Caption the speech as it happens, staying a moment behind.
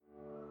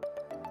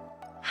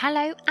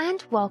Hello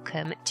and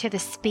welcome to the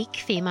Speak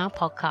Female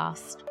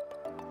podcast,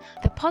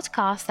 the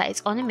podcast that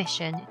is on a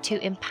mission to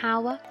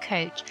empower,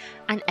 coach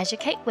and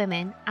educate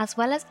women as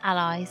well as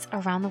allies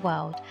around the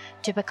world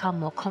to become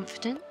more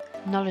confident,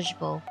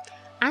 knowledgeable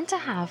and to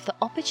have the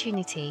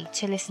opportunity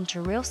to listen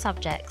to real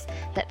subjects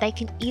that they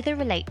can either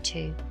relate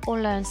to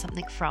or learn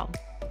something from.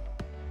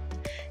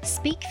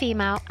 Speak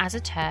Female as a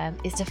term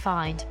is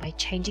defined by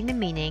changing the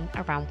meaning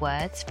around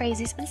words,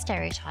 phrases and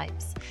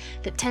stereotypes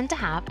that tend to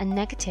have a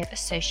negative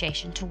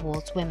association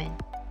towards women.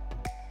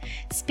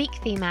 Speak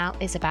Female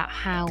is about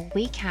how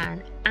we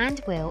can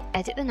and will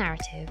edit the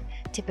narrative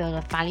to build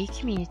a value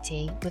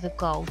community with a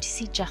goal to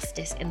see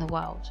justice in the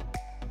world.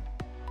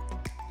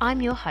 I'm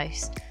your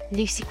host,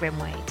 Lucy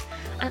Grimwade,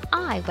 and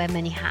I wear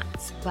many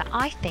hats where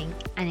I think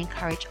and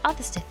encourage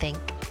others to think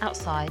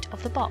outside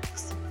of the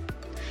box.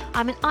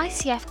 I'm an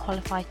ICF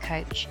qualified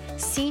coach,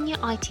 senior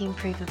IT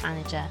improvement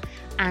manager,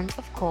 and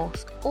of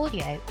course,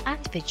 audio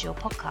and visual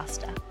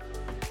podcaster.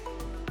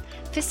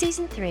 For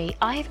season 3,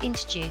 I have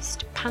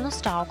introduced panel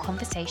style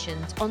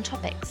conversations on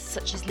topics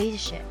such as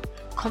leadership,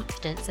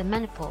 confidence, and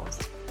menopause.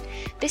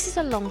 This is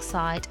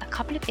alongside a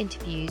couple of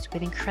interviews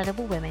with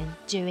incredible women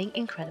doing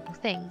incredible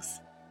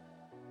things.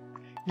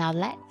 Now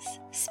let's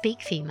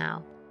speak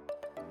female.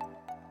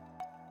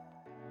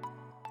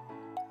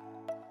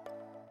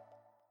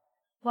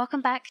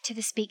 Welcome back to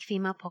the Speak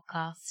Female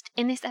podcast.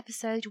 In this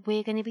episode,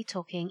 we're going to be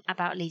talking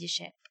about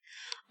leadership.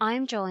 I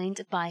am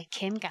joined by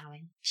Kim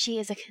Gowan. She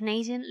is a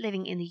Canadian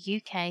living in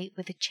the UK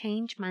with a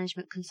change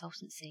management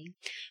consultancy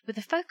with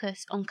a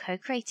focus on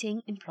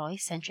co-creating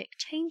employee-centric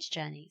change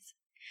journeys.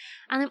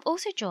 And I'm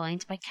also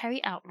joined by Kerry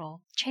Outlaw,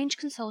 change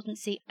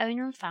consultancy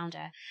owner and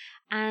founder,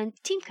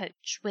 and team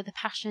coach with a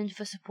passion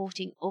for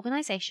supporting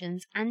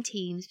organisations and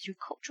teams through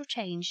cultural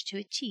change to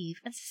achieve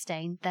and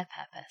sustain their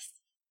purpose.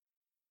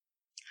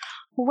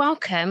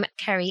 Welcome,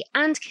 Kerry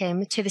and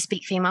Kim, to the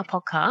Speak Female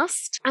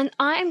podcast. And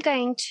I am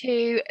going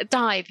to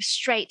dive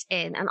straight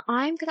in and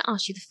I'm going to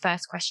ask you the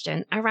first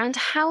question around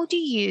how do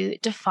you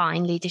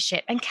define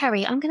leadership? And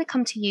Kerry, I'm going to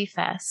come to you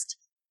first.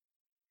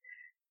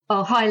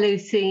 Oh, hi,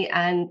 Lucy,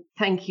 and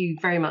thank you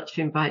very much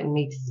for inviting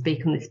me to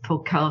speak on this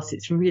podcast.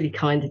 It's really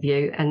kind of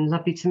you and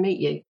lovely to meet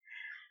you.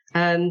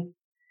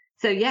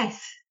 So,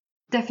 yes,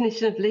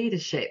 definition of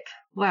leadership.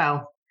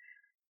 Wow.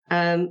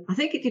 I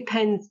think it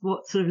depends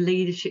what sort of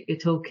leadership you're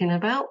talking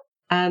about.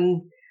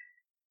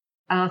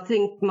 I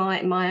think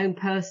my own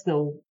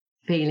personal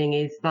feeling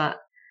is that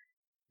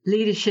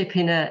leadership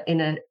in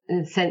a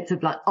sense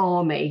of like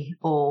army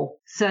or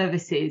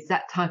services,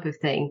 that type of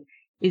thing,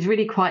 is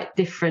really quite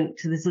different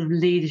to the sort of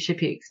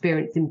leadership you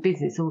experience in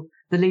business or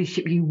the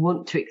leadership you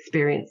want to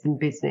experience in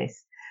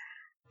business.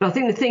 But I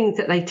think the things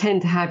that they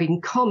tend to have in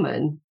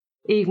common,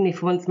 even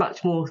if one's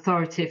much more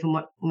authoritative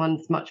and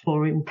one's much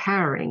more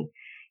empowering,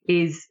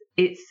 is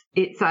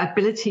it's that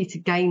ability to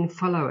gain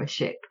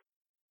followership,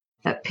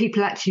 that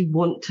people actually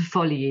want to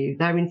follow you.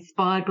 They're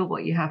inspired by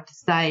what you have to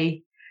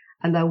say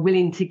and they're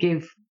willing to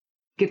give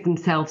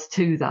themselves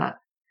to that.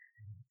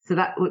 So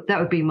that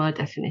would be my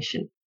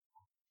definition.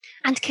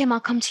 And Kim, I'll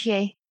come to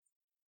you.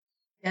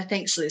 Yeah,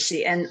 thanks,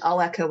 Lucy. And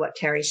I'll echo what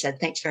Kerry said.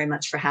 Thanks very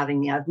much for having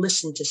me. I've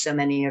listened to so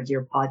many of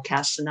your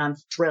podcasts and I'm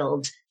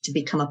thrilled to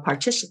become a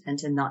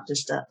participant and not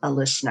just a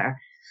listener.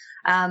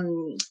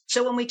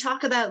 So when we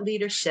talk about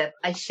leadership,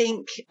 I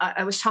think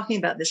I was talking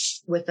about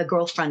this with a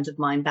girlfriend of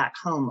mine back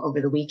home over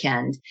the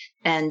weekend,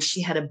 and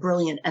she had a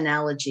brilliant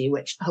analogy,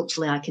 which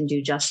hopefully I can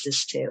do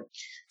justice to.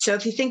 So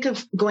if you think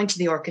of going to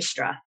the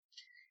orchestra,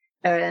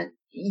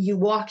 you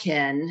walk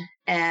in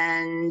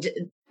and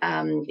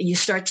you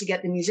start to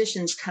get the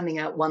musicians coming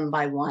out one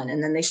by one,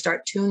 and then they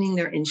start tuning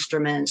their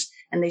instruments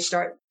and they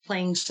start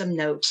playing some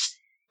notes.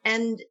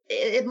 And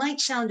it might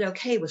sound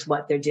okay with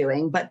what they're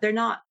doing, but they're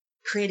not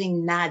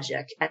creating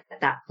magic at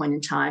that point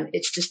in time.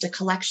 It's just a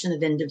collection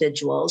of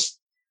individuals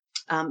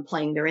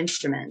playing their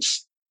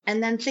instruments.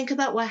 And then think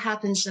about what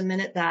happens the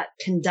minute that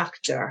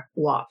conductor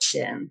walks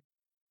in.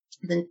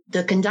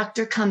 The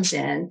conductor comes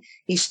in,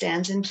 he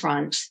stands in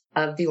front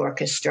of the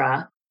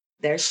orchestra,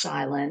 there's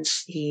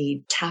silence,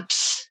 he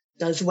taps,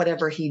 does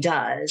whatever he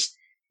does,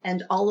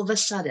 and all of a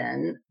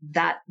sudden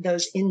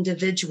those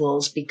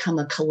individuals become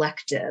a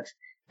collective.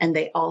 And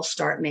they all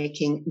start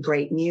making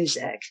great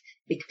music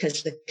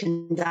because the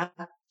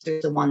conductor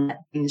is the one that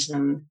brings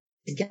them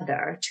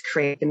together to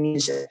create the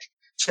music.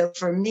 So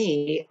for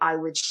me, I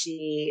would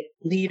see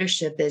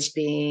leadership as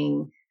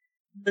being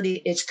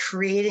really, it's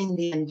creating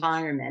the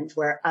environment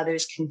where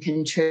others can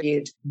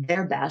contribute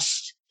their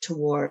best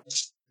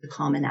towards the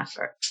common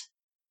effort.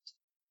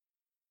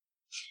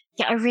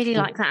 Yeah, I really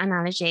like that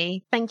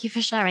analogy. Thank you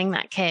for sharing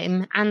that,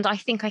 Kim. And I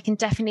think I can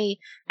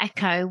definitely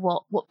echo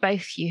what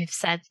both you have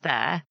said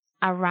there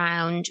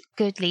around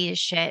good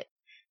leadership,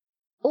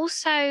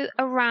 also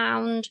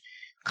around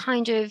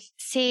kind of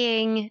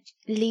seeing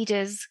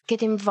leaders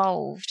get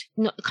involved,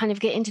 not kind of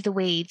get into the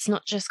weeds,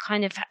 not just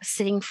kind of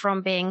sitting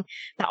from being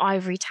the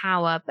ivory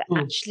tower, but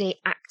actually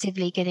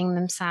actively getting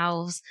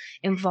themselves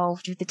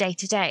involved with the day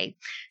to day.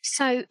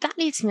 So that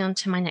leads me on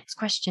to my next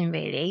question,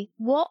 really.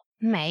 What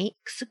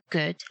makes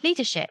good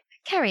leadership?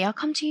 Kerry, I'll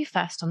come to you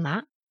first on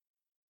that.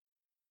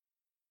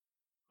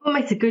 What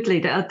makes a good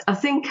leader? I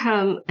think,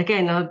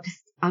 again,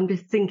 I'm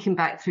just thinking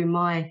back through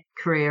my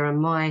career and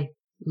my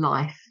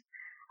life,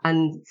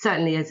 and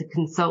certainly as a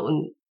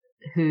consultant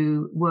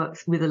who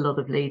works with a lot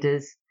of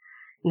leaders,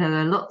 there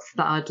are lots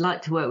that I'd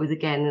like to work with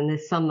again, and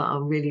there's some that I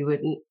really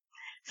wouldn't.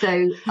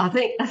 So I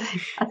think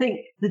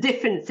the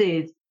difference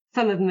is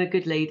some of them are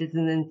good leaders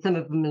and then some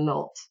of them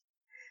are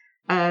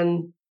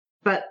not.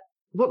 But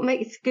what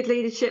makes good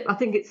leadership? I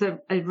think it's a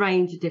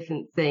range of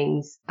different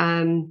things.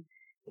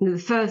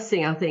 The first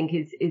thing I think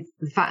is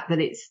the fact that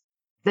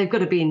they've got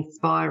to be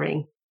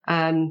inspiring.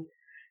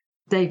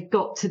 They've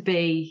got to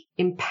be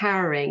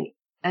empowering,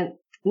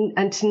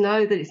 and to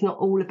know that it's not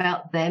all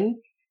about them.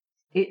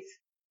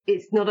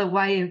 It's not a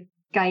way of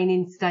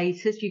gaining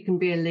status. You can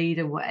be a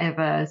leader,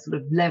 whatever sort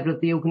of level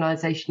of the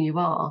organisation you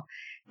are,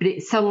 but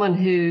it's someone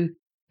who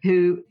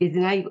is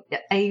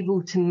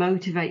able to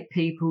motivate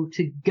people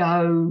to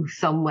go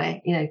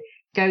somewhere,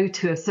 go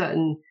to a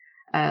certain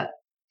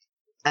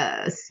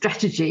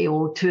strategy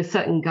or to a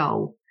certain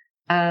goal.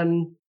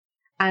 And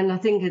I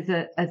think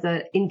as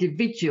a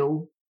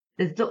individual,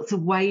 there's lots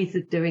of ways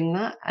of doing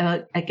that.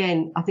 And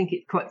again, I think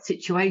it's quite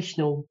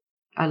situational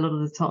a lot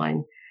of the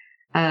time.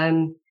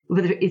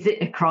 Whether is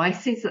it a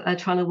crisis that they're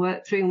trying to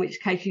work through, in which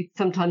case you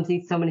sometimes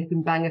need someone who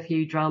can bang a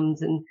few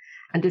drums and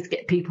just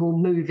get people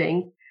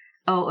moving,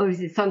 or is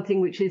it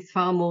something which is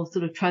far more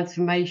sort of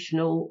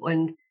transformational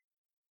and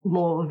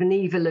more of an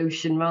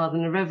evolution rather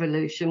than a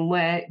revolution,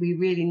 where we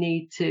really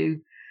need to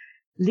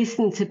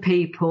listen to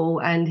people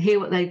and hear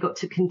what they've got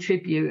to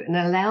contribute and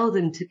allow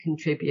them to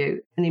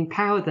contribute and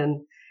empower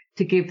them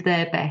to give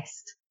their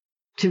best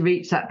to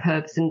reach that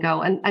purpose and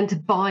goal, and to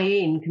buy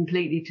in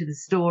completely to the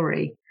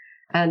story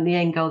and the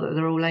end goal that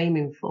they're all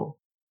aiming for.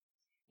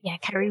 Yeah,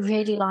 Kerry,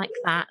 really like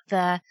that,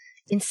 the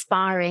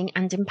inspiring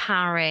and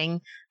empowering.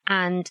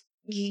 And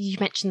you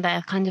mentioned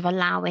there kind of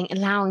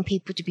allowing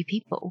people to be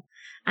people.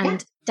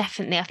 And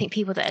definitely, I think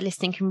people that are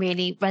listening can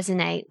really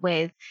resonate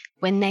with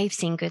when they've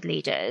seen good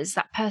leaders,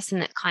 that person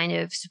that kind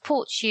of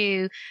supports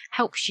you,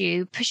 helps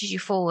you, pushes you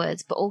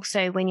forwards, but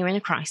also when you're in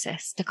a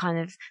crisis to kind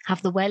of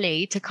have the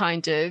welly to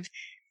kind of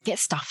get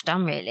stuff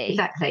done, really.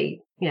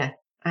 Exactly. Yeah,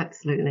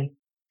 absolutely.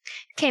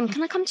 Kim,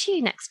 can I come to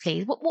you next,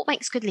 please? What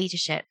makes good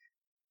leadership?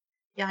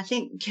 Yeah, I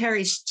think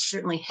Kerry's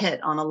certainly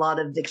hit on a lot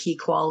of the key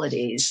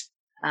qualities.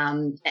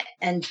 And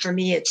for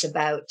me, it's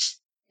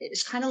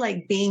kind of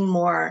like being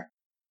more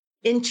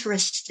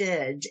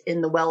interested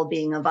in the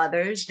well-being of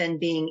others than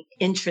being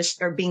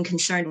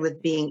concerned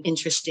with being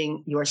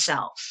interesting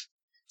yourself.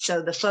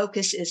 So the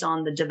focus is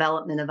on the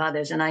development of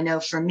others. And I know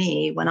for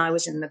me, when I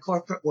was in the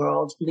corporate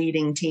world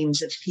leading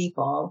teams of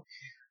people,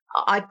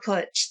 I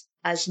put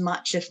as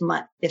much, if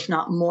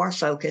not more,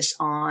 focus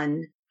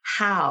on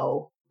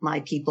how my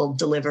people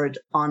delivered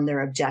on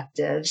their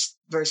objectives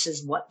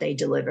versus what they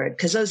delivered,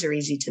 because those are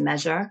easy to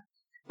measure.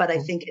 But I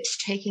think it's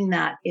taking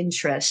that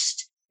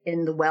interest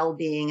in the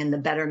well-being and the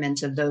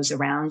betterment of those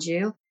around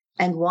you,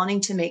 and wanting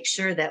to make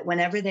sure that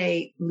whenever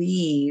they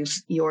leave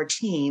your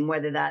team,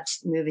 whether that's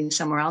moving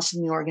somewhere else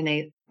in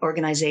the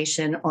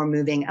organization or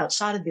moving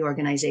outside of the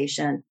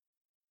organization,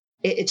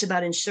 it's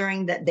about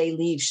ensuring that they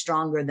leave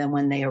stronger than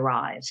when they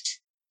arrived.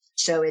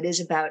 So it is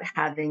about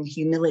having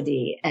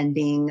humility and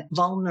being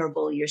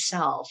vulnerable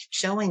yourself,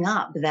 showing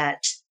up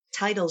that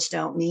titles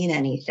don't mean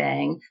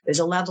anything. There's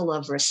a level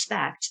of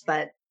respect,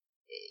 but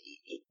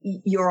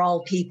you're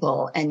all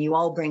people and you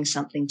all bring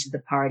something to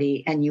the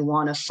party, and you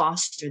want to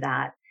foster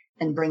that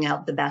and bring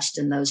out the best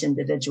in those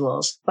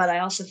individuals. But I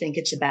also think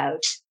it's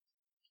about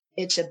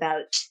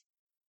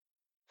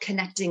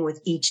connecting with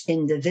each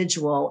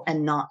individual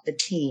and not the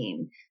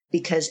team,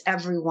 because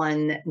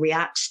everyone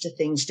reacts to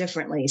things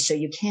differently. So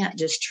you can't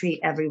just treat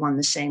everyone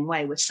the same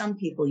way. With some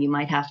people, you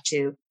might have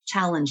to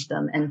challenge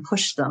them and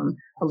push them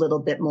a little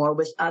bit more.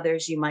 With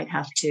others, you might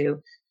have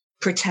to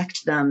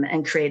protect them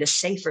and create a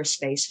safer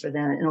space for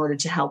them in order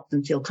to help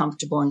them feel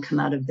comfortable and come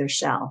out of their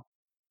shell.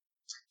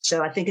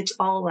 So I think it's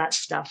all that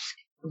stuff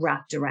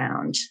wrapped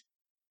around.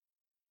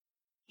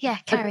 Yeah,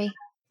 Kerry.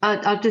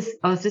 I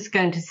was just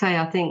going to say,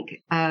 I think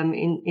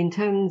in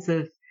terms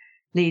of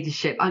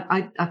leadership,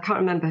 I can't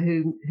remember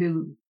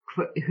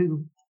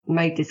who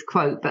made this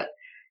quote, but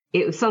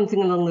it was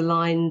something along the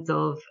lines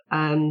of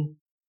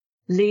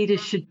leaders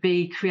should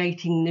be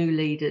creating new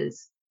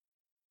leaders.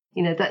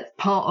 That's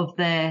part of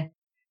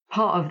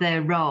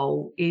their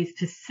role, is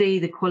to see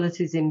the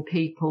qualities in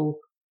people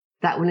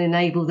that will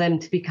enable them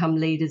to become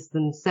leaders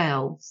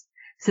themselves.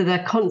 So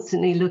they're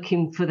constantly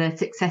looking for their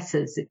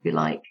successors, if you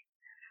like.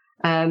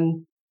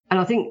 And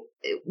I think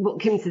what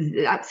Kim says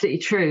is absolutely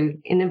true.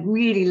 In a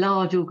really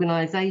large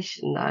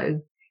organisation,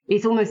 though,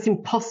 it's almost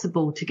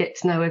impossible to get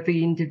to know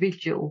every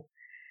individual.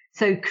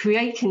 So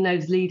creating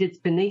those leaders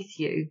beneath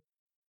you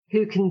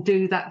who can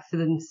do that for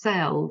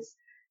themselves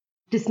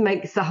just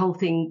makes the whole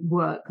thing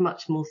work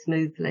much more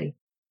smoothly.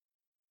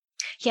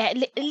 Yeah,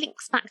 it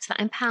links back to that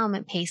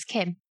empowerment piece,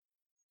 Kim.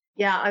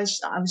 Yeah, I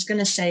was going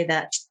to say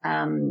that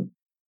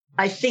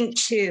I think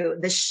too,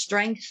 the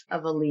strength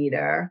of a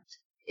leader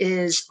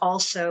is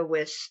also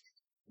with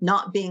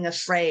not being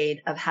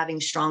afraid of having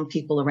strong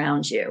people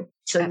around you.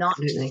 So not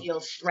to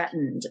feel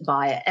threatened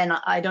by it. And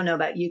I don't know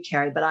about you,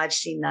 Carrie, but I've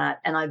seen that.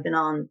 And I've been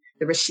on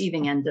the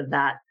receiving end of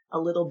that a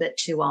little bit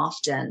too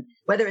often.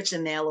 Whether it's a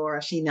male or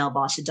a female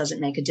boss, it doesn't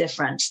make a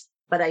difference.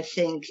 But I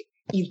think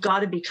you've got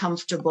to be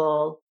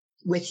comfortable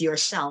with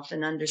yourself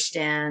and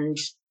understand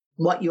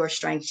what your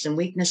strengths and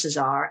weaknesses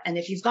are. And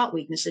if you've got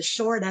weaknesses,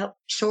 shore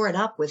it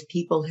up with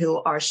people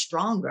who are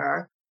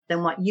stronger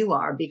than what you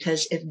are,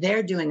 because if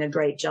they're doing a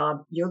great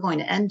job, you're going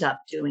to end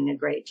up doing a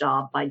great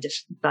job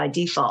by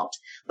default,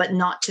 but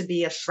not to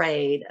be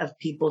afraid of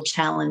people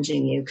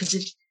challenging you.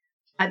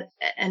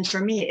 And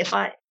for me, if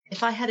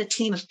I had a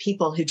team of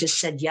people who just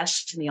said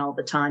yes to me all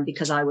the time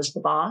because I was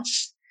the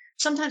boss,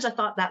 sometimes I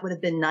thought that would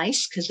have been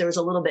nice because there was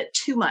a little bit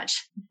too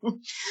much.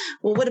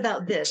 Well, what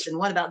about this? And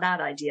what about that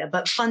idea?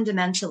 But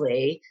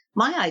fundamentally,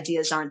 my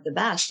ideas aren't the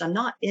best. I'm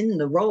not in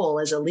the role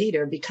as a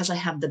leader because I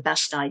have the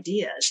best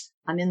ideas.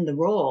 I'm in the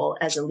role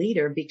as a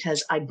leader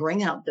because I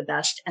bring out the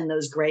best and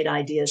those great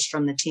ideas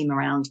from the team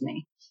around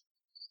me.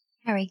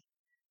 Harry.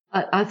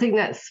 I think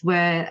that's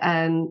where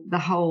the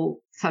whole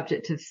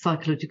subject of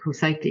psychological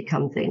safety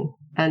comes in.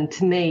 And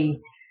to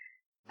me,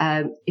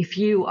 if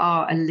you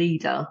are a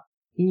leader,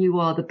 you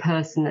are the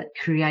person that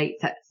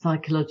creates that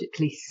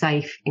psychologically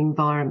safe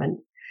environment.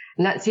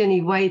 And that's the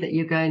only way that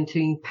you're going to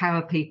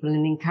empower people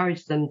and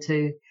encourage them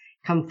to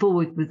come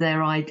forward with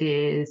their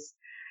ideas,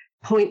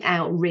 point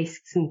out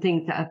risks and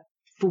things that are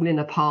falling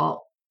apart,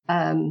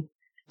 and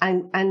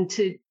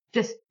to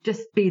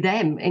just be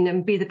them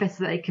and be the best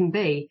that they can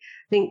be.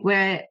 I think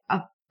where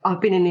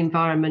I've been in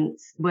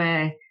environments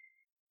where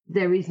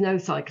there is no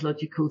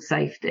psychological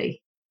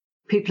safety.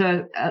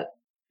 People are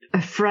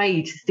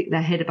afraid to stick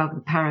their head above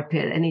the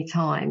parapet at any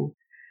time.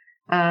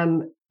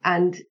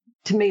 And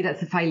to me,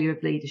 that's a failure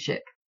of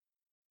leadership.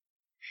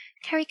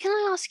 Kerry, can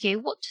I ask you,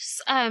 what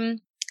does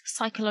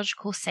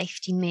psychological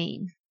safety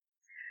mean?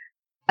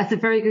 That's a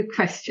very good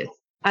question.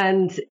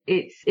 And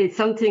it's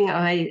something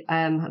I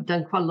have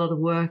done quite a lot of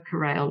work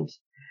around.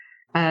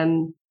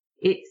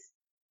 It's,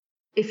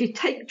 if you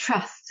take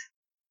trust,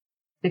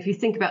 if you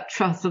think about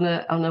trust on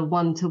a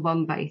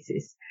one-to-one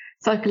basis,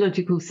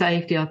 psychological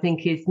safety, I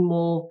think, is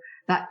more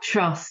that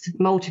trust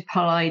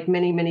multiplied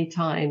many, many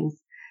times,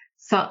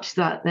 such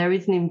that there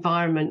is an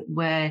environment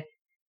where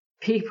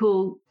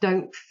people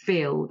don't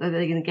feel that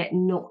they're going to get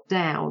knocked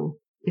down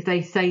if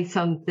they say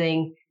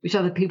something which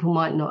other people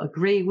might not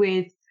agree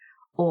with,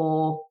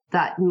 or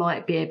that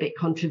might be a bit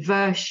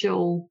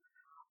controversial,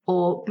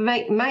 or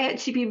may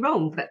actually be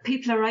wrong, but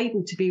people are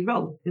able to be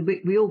wrong.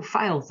 We all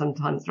fail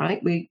sometimes,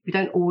 right? We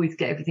don't always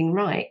get everything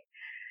right.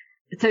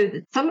 So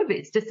some of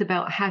it's just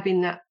about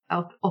having that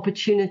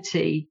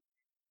opportunity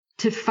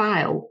to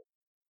fail,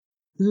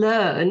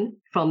 learn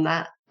from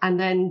that, and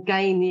then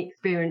gain the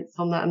experience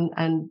on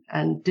that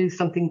and do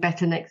something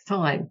better next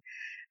time.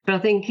 But I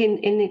think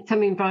in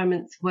some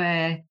environments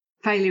where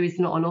failure is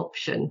not an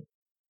option,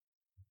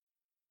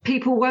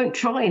 people won't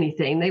try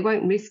anything. They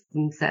won't risk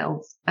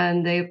themselves,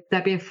 and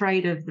they'll be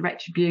afraid of the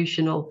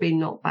retribution or being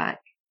knocked back.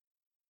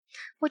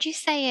 Would you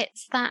say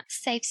it's that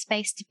safe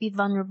space to be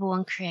vulnerable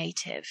and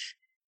creative?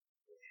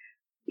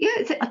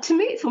 Yeah, to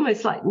me, it's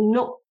almost like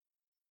not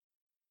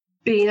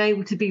being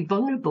able to be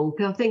vulnerable,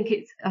 because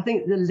I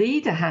think the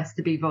leader has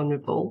to be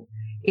vulnerable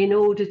in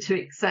order to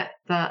accept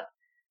that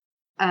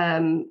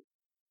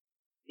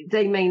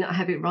they may not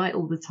have it right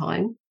all the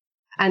time,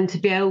 and to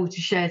be able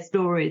to share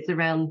stories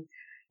around,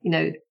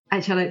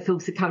 actually I don't feel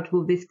so comfortable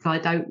with this because I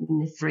don't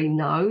necessarily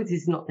know, this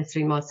is not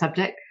necessarily my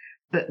subject,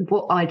 but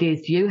what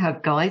ideas do you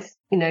have, guys?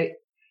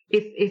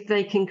 If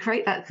they can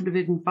create that sort of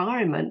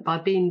environment by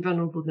being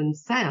vulnerable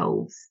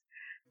themselves,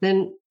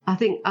 then I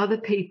think other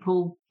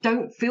people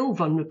don't feel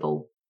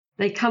vulnerable.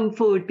 They come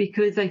forward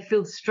because they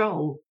feel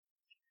strong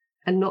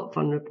and not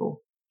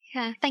vulnerable.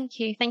 Yeah, thank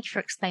you. Thank you for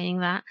explaining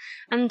that.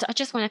 And I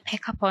just want to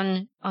pick up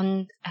on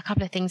a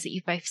couple of things that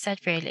you both said,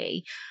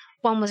 really.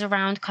 One was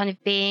around kind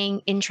of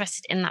being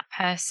interested in that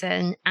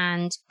person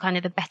and kind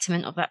of the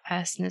betterment of that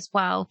person as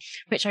well,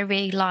 which I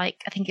really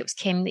like. I think it was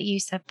Kim that you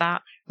said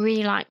that.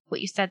 Really like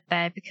what you said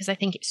there, because I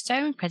think it's so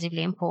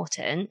incredibly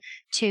important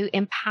to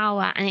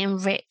empower and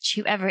enrich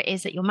whoever it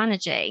is that you're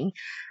managing.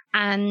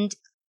 And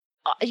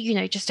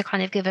just to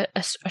kind of give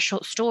a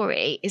short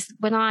story, is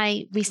when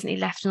I recently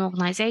left an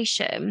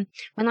organization,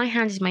 when I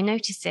handed my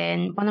notice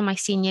in, one of my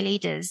senior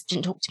leaders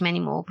didn't talk to me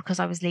anymore because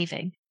I was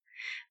leaving.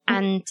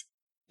 And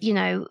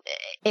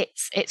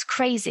it's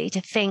crazy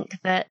to think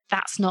that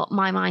that's not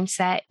my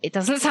mindset. It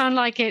doesn't sound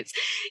like it's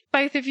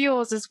both of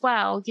yours as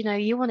well.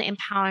 You want to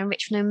empower and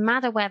enrich no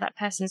matter where that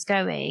person's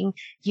going.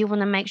 You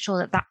want to make sure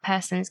that that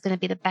person is going to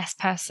be the best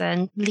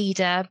person,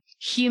 leader,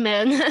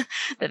 human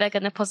that they're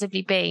going to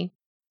possibly be.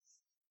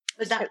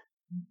 But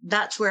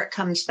that's where it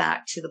comes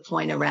back to the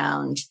point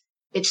around,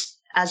 it's,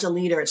 as a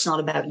leader, it's not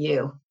about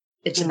you.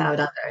 It's about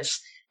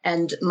others.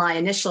 And my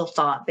initial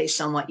thought, based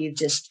on what you've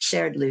just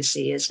shared,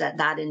 Lucy, is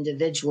that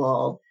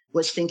individual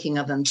was thinking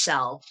of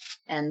himself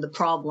and the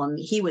problem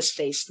he was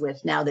faced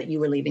with now that you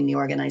were leaving the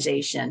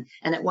organization.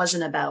 And it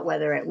wasn't about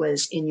whether it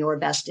was in your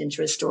best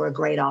interest or a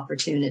great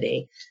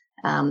opportunity.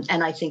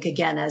 And I think,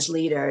 again, as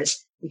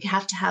leaders, we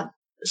have to have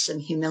some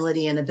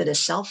humility and a bit of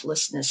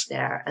selflessness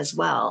there as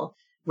well,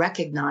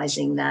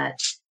 recognizing that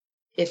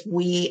if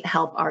we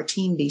help our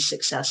team be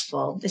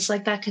successful, it's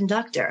like that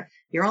conductor.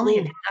 You're only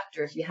a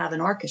conductor if you have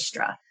an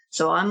orchestra.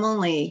 So I'm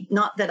only,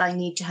 not that I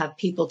need to have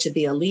people to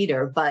be a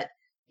leader, but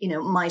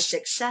my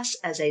success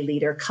as a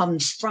leader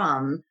comes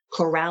from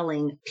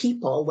corralling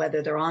people,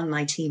 whether they're on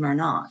my team or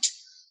not.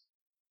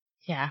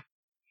 Yeah.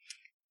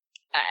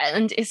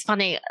 And it's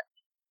funny,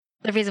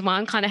 the reason why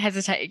I'm kind of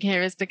hesitating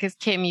here is because,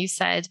 Kim, you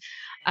said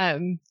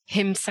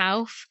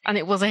himself, and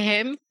it was a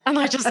him. And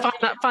I just find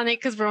that funny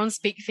because we're on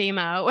Speak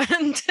Female,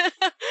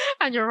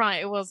 and you're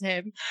right, it was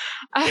him.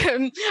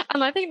 And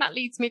I think that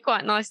leads me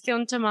quite nicely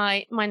onto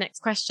my next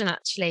question,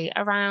 actually,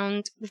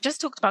 around, we've just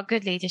talked about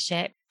good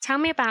leadership. Tell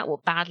me about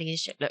what bad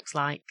leadership looks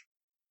like.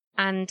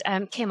 And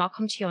Kim, I'll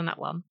come to you on that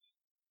one.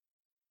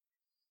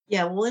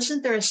 Yeah, well,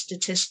 isn't there a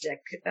statistic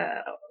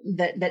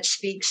that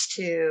speaks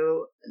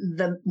to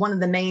one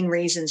of the main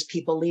reasons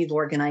people leave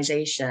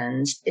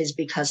organizations is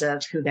because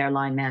of who their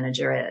line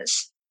manager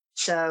is?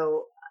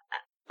 So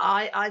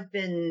I've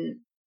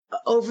been,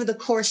 over the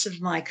course of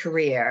my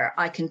career,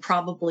 I can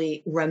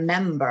probably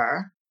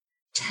remember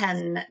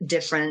 10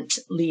 different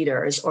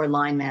leaders or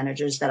line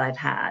managers that I've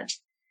had.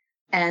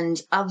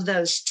 And of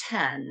those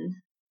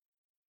 10,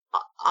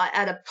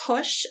 at a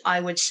push, I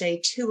would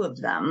say 2 of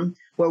them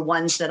were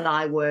ones that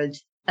I would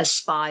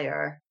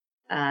aspire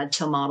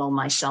to model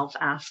myself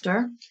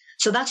after.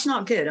 So that's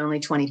not good, only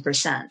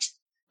 20%.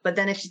 But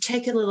then if you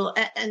take a little,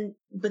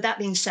 but that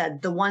being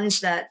said, the ones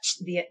that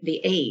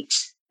the 8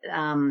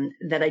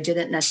 that I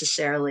didn't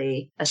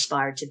necessarily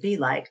aspire to be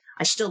like,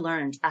 I still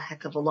learned a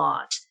heck of a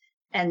lot.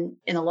 And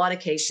in a lot of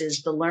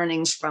cases, the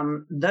learnings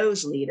from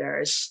those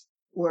leaders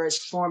were as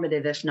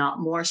formative, if not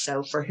more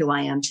so, for who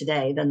I am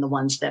today than the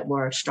ones that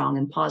were strong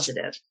and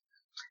positive.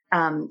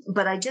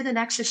 But I did an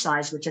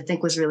exercise, which I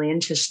think was really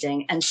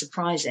interesting and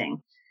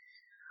surprising.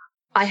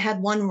 I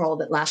had one role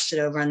that lasted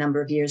over a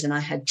number of years, and I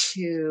had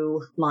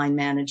 2 line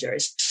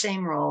managers,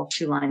 same role,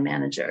 2 line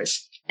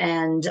managers.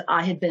 And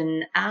I had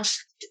been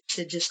asked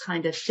to just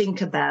kind of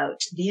think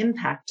about the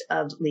impact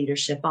of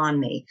leadership on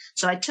me.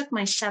 So I took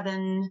my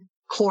 7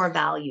 core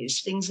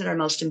values, things that are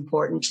most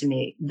important to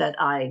me that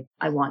I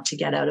want to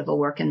get out of a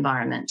work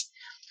environment.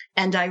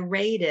 And I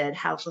rated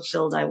how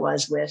fulfilled I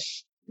was with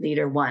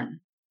leader 1.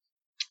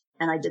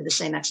 And I did the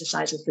same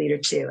exercise with leader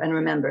 2. And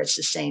remember, it's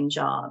the same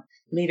job.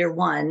 Leader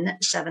 1,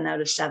 7 out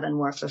of 7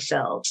 were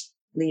fulfilled.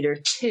 Leader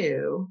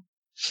 2,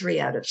 3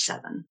 out of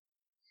 7.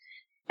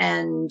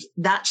 And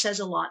that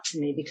says a lot to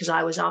me because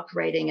I was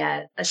operating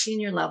at a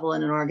senior level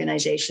in an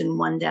organization,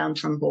 1 down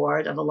from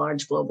board of a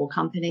large global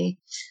company.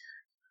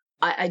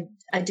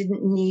 I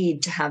didn't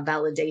need to have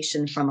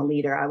validation from a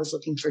leader. I was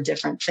looking for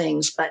different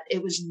things, but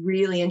it was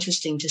really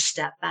interesting to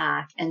step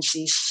back and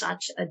see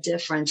such a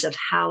difference of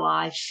how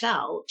I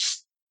felt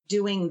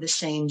doing the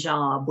same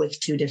job with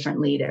 2 different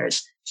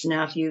leaders. So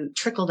now if you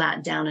trickle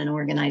that down an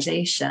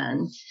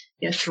organization,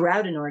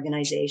 throughout an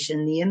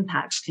organization, the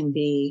impacts can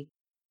be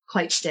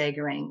quite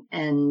staggering.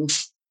 And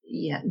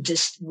yeah,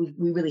 just we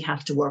really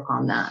have to work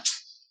on that.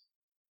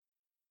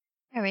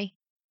 Harry?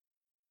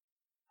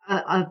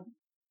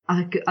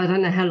 I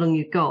don't know how long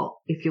you've got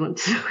if you want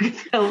to talk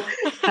about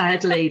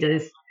bad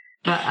leaders,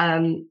 but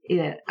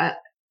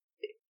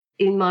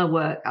in my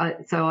work,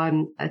 so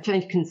I'm a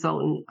change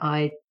consultant.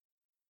 I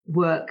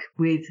work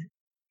with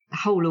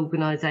whole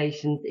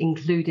organisations,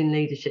 including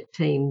leadership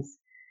teams,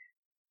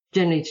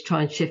 generally to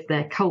try and shift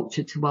their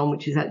culture to one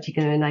which is actually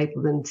going to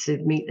enable them to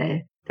meet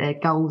their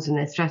goals and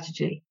their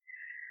strategy.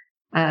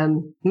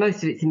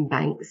 Most of it's in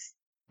banks,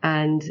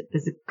 and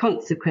as a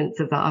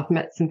consequence of that, I've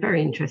met some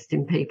very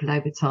interesting people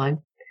over time.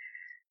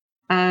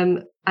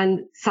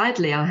 And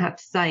sadly, I have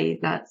to say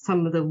that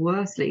some of the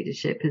worst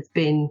leadership has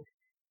been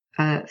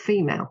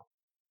female.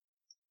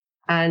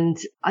 And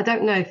I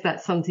don't know if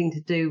that's something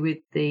to do with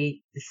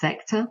the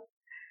sector,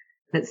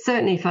 but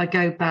certainly if I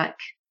go back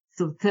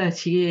sort of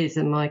 30 years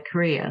in my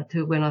career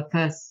to when I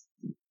first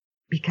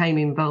became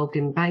involved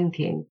in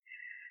banking,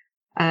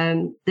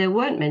 there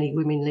weren't many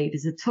women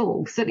leaders at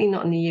all, certainly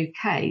not in the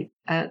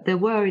UK. There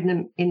were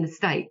in the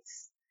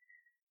States.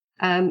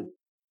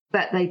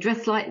 But they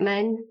dressed like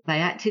men, they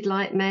acted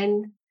like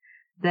men,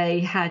 they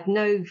had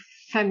no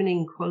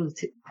feminine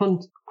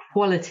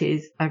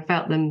qualities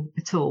about them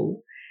at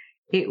all.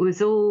 It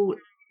was all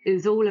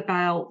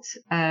about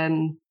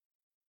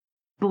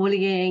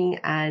bullying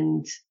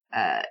and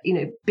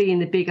being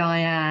the big I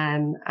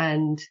am,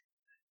 and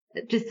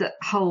just that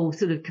whole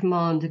sort of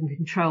command and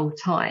control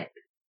type.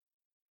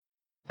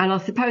 And I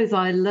suppose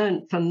I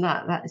learned from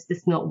that is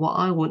just not what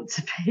I want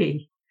to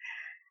be.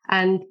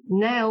 And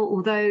now,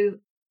 although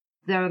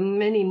there are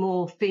many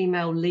more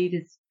female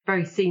leaders,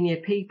 very senior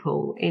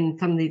people in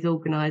some of these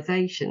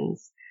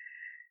organisations,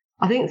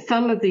 I think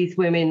some of these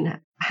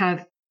women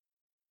have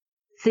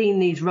seen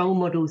these role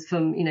models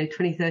from,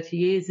 20, 30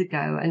 years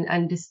ago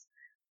and just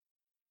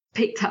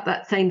picked up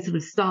that same sort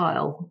of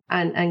style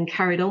and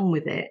carried on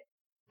with it.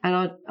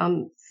 And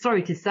I'm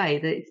sorry to say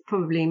that it's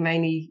probably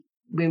mainly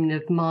women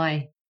of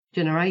my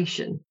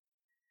generation.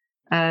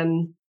 I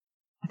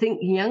think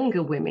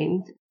younger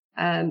women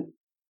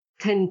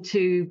tend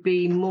to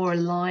be more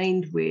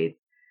aligned with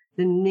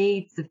the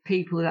needs of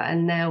people that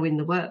are now in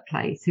the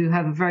workplace, who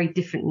have a very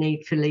different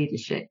need for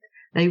leadership.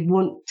 They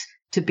want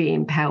to be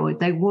empowered.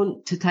 They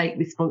want to take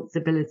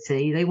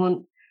responsibility. They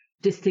want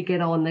just to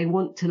get on. They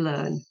want to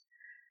learn.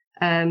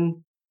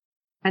 And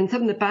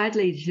some of the bad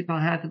leadership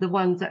I have are the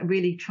ones that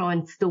really try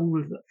and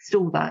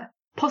stall that,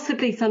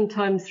 possibly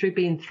sometimes through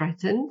being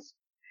threatened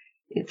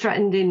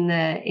in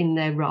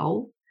their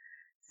role.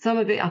 Some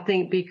of it, I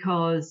think,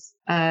 because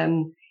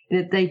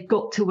they've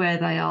got to where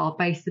they are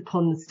based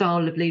upon the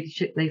style of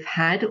leadership they've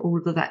had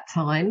all of that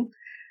time,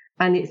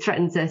 and it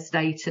threatens their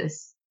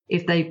status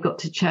if they've got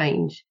to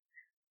change.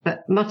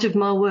 But much of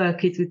my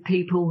work is with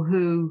people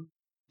who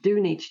do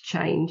need to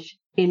change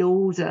in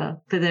order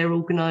for their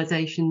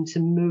organisation to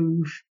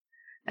move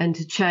and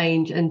to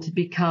change and to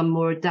become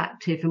more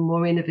adaptive and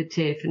more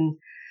innovative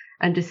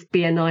and just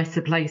be a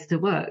nicer place to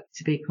work,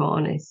 to be quite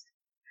honest.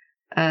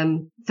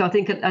 So I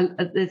think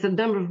there's a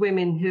number of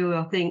women who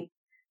I think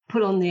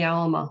put on the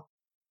armour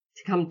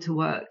to come to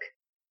work,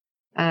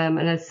 and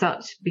as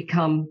such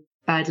become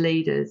bad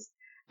leaders.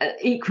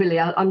 Equally,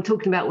 I'm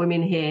talking about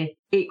women here.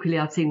 Equally,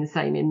 I've seen the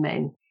same in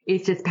men.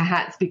 It's just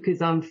perhaps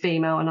because I'm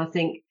female, and I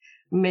think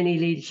many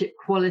leadership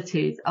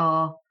qualities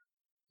are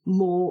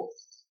more,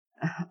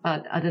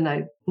 I don't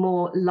know,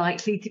 more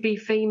likely to be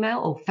female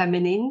or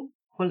feminine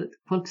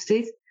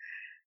quantities.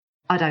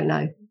 I don't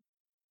know.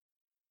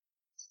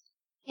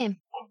 Yeah.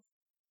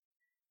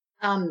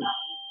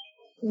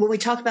 When we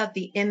talk about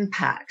the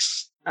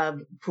impacts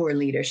of poor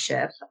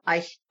leadership,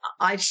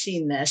 I've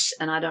seen this,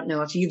 and I don't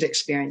know if you've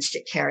experienced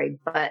it, Carrie,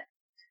 but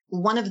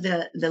one of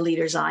the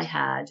leaders I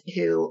had,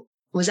 who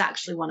was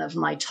actually one of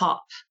my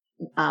top,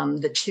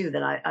 the two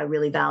that I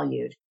really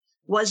valued,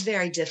 was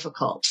very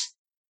difficult,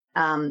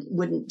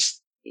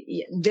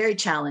 very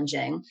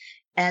challenging.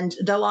 And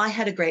though I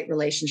had a great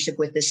relationship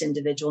with this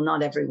individual,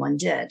 not everyone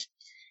did.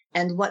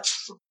 And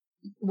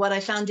what I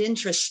found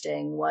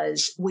interesting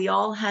was we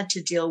all had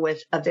to deal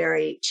with a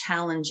very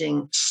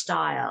challenging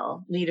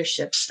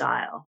leadership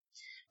style,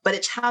 but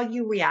it's how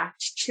you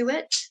react to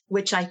it,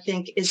 which I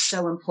think is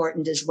so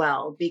important as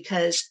well,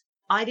 because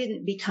I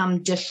didn't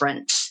become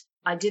different.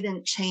 I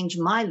didn't change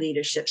my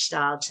leadership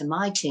style to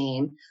my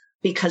team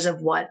because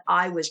of what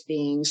I was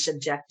being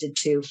subjected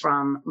to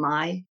from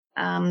my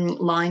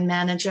line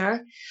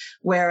manager,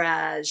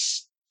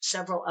 whereas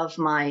several of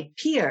my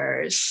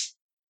peers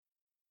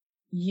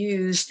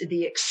used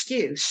the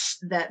excuse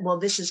that, well,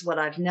 this is what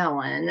I've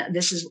known.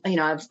 This is,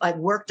 I've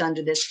worked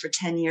under this for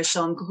 10 years.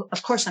 So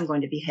of course I'm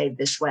going to behave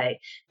this way.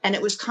 And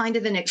it was kind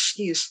of an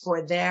excuse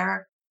for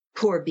their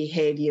poor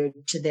behavior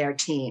to their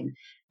team.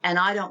 And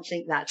I don't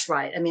think that's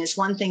right. I mean, it's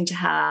one thing to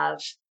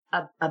have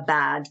a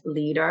bad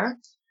leader,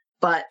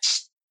 but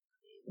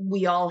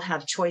we all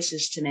have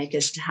choices to make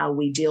as to how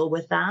we deal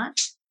with that.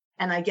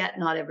 And I get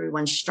not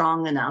everyone's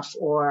strong enough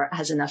or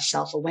has enough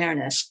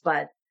self-awareness,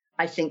 but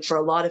I think for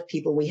a lot of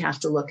people, we have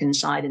to look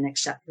inside and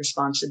accept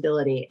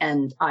responsibility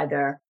and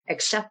either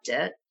accept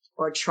it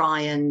or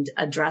try and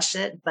address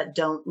it, but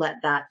don't let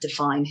that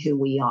define who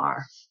we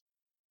are.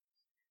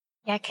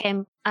 Yeah,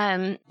 Kim,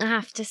 I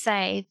have to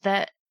say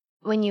that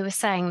when you were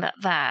saying that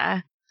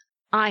there,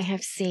 I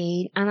have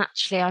seen, and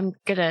actually I'm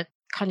going to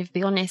kind of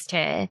be honest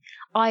here,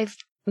 I've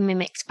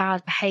mimicked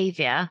bad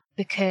behavior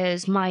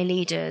because my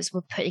leaders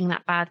were putting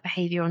that bad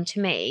behavior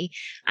onto me,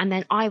 and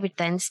then I would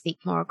then speak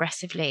more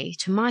aggressively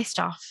to my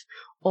staff,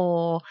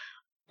 or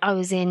I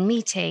was in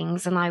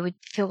meetings and I would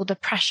feel the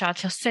pressure. I'd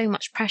feel so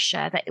much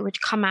pressure that it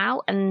would come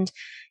out, and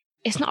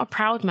it's not a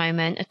proud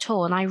moment at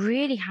all. And I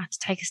really had to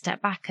take a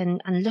step back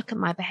and look at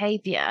my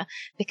behavior,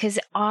 because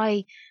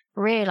I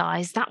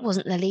realized that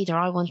wasn't the leader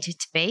I wanted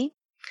to be.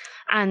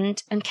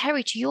 And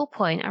Kerry, to your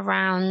point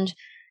around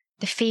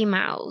the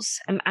females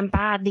and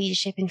bad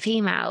leadership in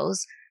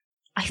females,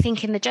 I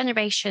think in the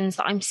generations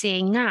that I'm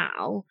seeing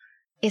now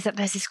is that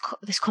there's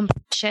this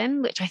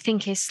competition, which I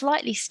think is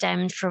slightly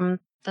stemmed from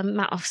the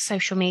amount of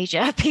social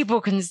media people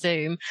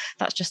consume.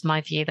 That's just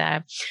my view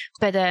there.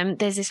 But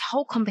there's this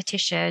whole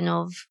competition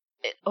of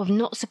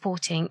not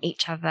supporting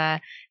each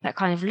other, that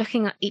kind of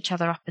looking at each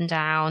other up and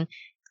down,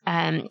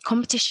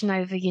 competition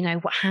over,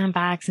 what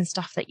handbags and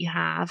stuff that you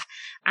have.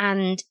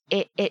 And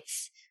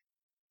it's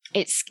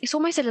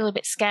almost a little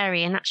bit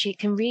scary, and actually it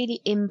can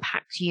really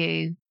impact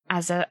you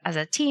as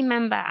a team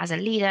member, as a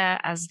leader,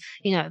 as,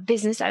 a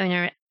business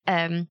owner,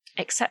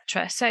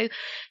 etc. So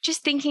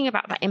just thinking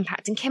about that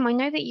impact. And Kim, I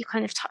know that you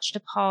kind of touched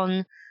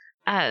upon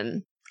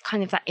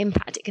kind of that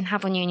impact it can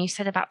have on you, and you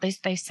said about those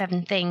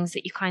 7 things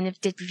that you kind of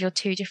did with your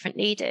 2 different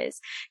leaders.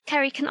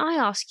 Kerry, can I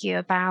ask you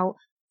about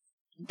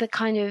the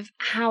kind of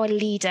how a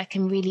leader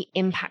can really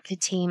impact a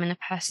team and a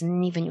person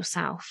and even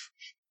yourself?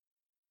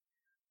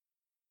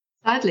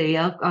 Sadly,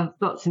 I've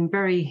got some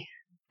very,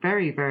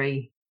 very,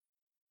 very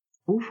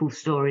awful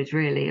stories,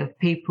 really, of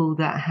people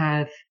that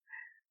have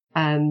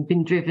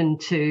been driven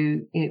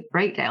to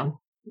breakdown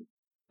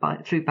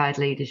through bad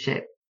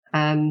leadership.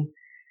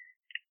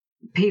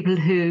 People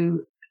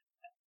who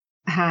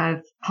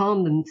have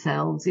harmed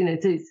themselves.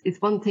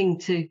 It's one thing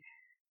to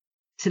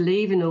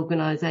leave an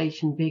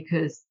organisation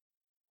because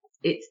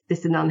it's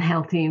just an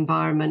unhealthy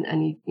environment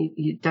and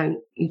you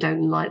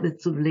don't like the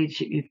sort of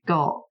leadership you've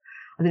got.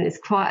 I think it's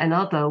quite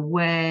another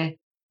where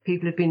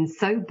people have been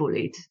so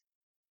bullied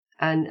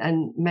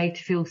and made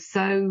to feel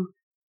so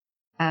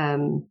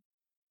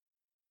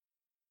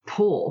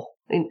poor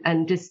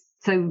and just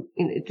so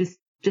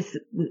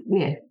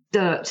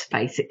dirt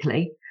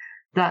basically,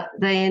 that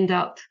they end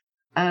up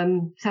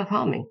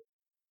self-harming.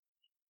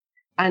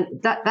 And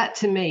that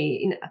to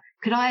me,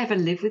 could I ever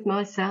live with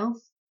myself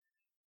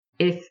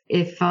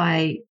if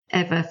I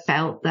ever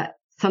felt that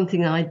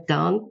something I'd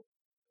done,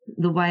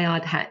 the way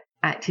I'd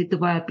acted, the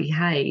way I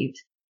behaved,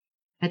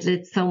 had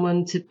led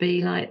someone to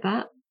be like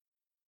that?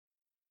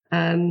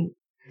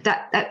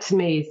 That to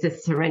me is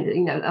just horrendous.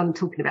 I'm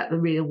talking about the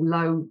real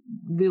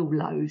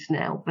lows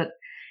now, but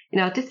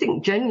I just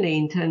think generally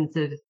in terms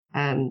of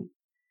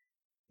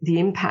the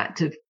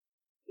impact of,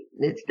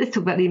 let's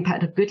talk about the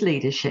impact of good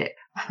leadership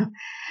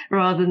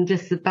rather than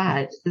just the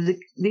bad. The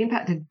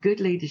impact of good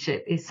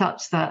leadership is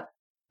such that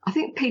I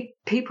think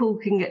people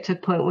can get to a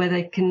point where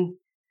they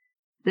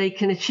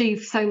can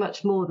achieve so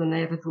much more than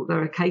they ever thought they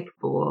were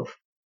capable of.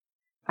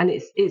 And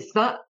it's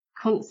that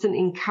constant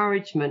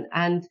encouragement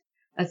and,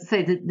 as I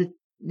say,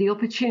 the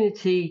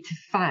opportunity to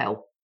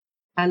fail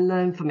and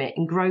learn from it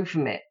and grow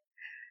from it.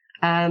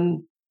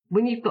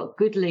 When you've got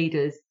good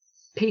leaders,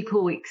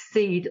 people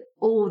exceed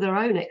all their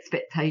own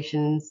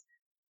expectations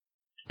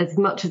as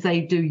much as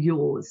they do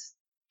yours.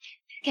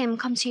 Kim,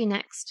 come to you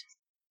next.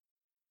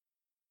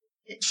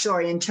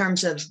 Sorry, in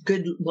terms of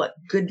good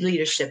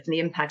leadership and the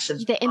impacts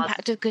of the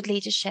impact of good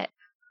leadership.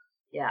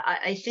 Yeah,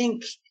 I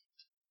think,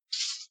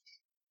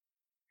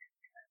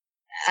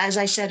 as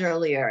I said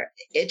earlier,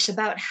 it's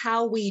about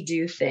how we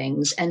do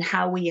things and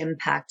how we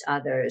impact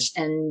others.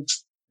 And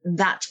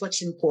that's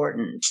what's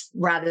important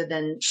rather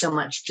than so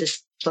much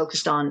just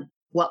focused on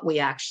what we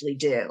actually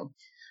do.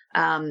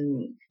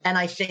 And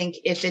I think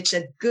if it's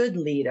a good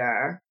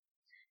leader,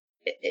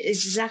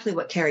 it's exactly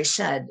what Carrie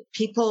said.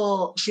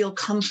 People feel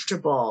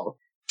comfortable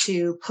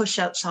to push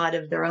outside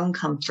of their own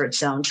comfort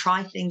zone,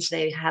 try things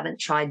they haven't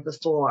tried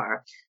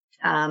before,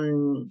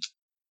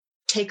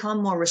 take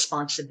on more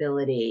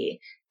responsibility,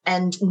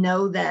 and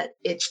know that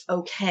it's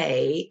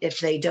okay if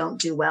they don't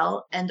do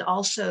well, and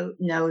also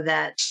know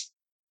that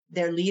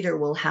their leader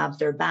will have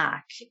their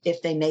back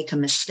if they make a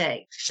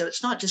mistake. So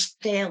it's not just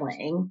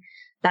failing.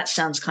 That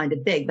sounds kind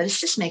of big, but it's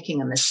just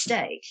making a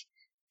mistake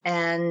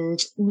and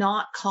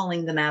not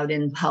calling them out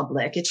in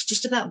public. It's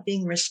just about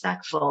being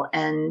respectful.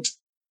 And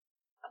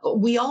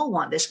we all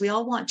want this. We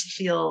all want to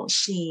feel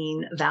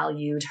seen,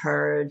 valued,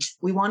 heard.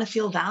 We want to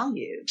feel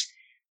valued.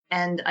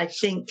 And I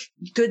think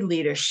good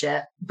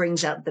leadership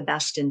brings out the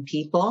best in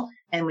people.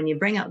 And when you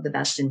bring out the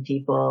best in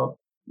people,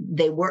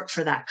 they work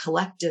for that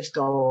collective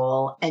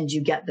goal and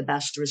you get the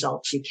best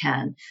results you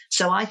can.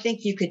 So I think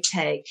you could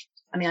take,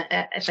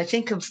 if I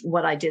think of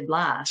what I did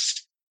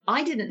last,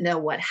 I didn't know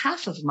what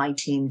half of my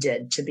team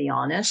did, to be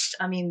honest.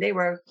 They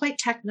were quite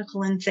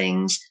technical in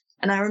things.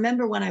 And I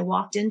remember when I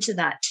walked into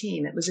that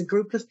team, it was a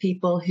group of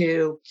people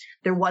who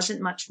there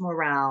wasn't much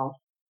morale.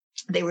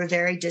 They were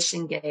very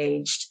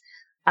disengaged.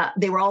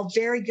 They were all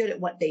very good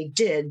at what they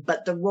did,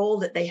 but the role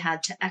that they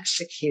had to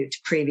execute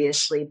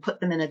previously put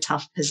them in a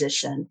tough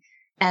position.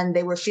 And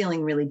they were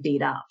feeling really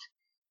beat up.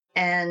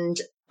 And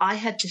I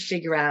had to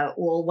figure out,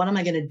 well, what am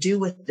I going to do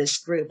with this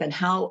group? And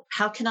how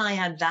can I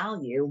add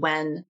value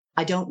when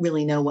I don't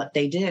really know what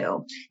they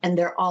do? And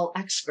they're all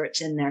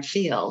experts in their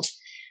field.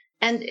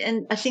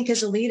 And I think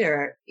as a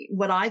leader,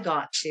 what I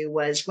got to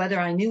was whether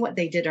I knew what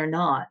they did or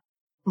not,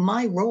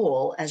 my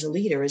role as a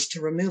leader is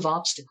to remove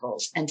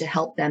obstacles and to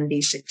help them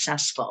be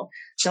successful.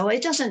 So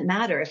it doesn't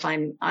matter if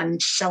I'm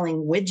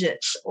selling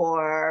widgets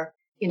or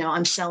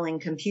I'm selling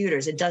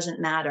computers. It doesn't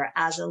matter.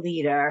 As a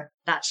leader,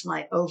 that's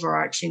my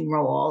overarching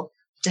role,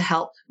 to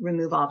help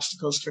remove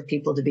obstacles for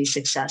people to be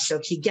successful.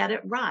 So if you get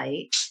it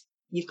right,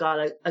 you've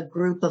got a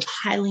group of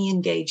highly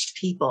engaged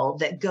people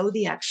that go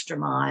the extra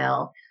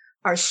mile,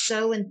 are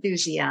so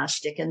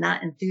enthusiastic, and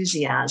that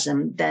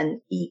enthusiasm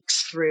then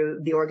ekes through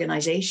the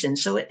organization.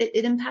 So it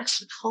impacts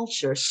the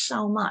culture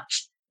so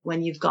much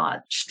when you've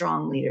got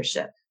strong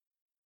leadership.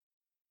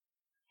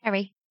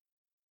 Carrie?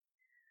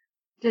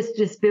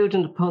 Just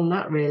building upon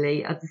that,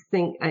 really, I just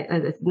think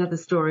another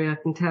story I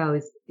can tell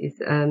is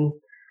an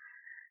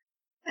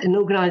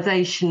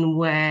organisation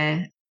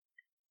where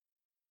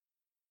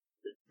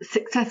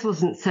success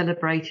wasn't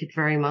celebrated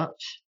very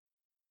much.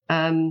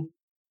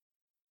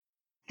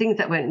 Things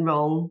that went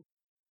wrong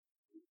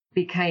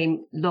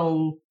became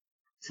long,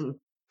 sort of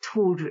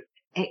toward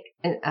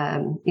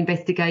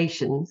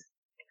investigations,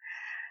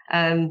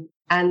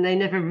 and they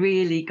never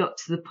really got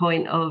to the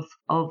point of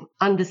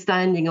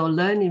understanding or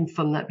learning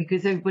from that,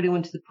 because everybody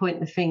wanted to point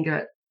the finger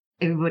at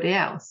everybody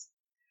else.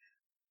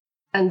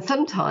 And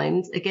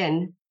sometimes,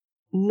 again,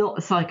 not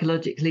a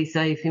psychologically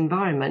safe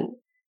environment.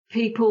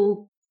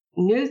 People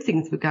knew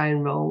things were going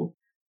wrong,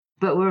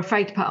 but were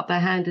afraid to put up their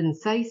hand and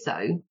say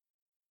so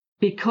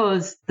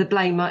because the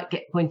blame might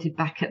get pointed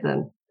back at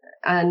them.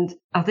 And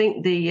I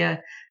think the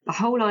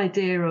whole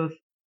idea of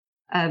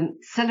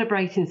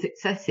celebrating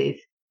successes,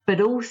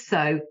 but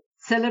also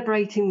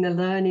celebrating the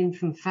learning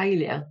from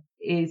failure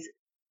is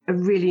a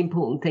really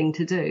important thing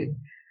to do.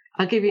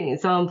 I'll give you an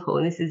example,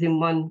 and this is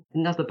in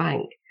another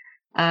bank,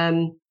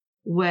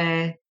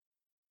 where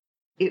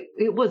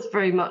it was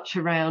very much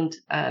around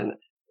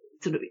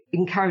sort of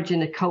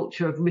encouraging a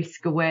culture of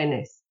risk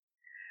awareness.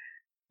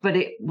 But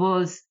it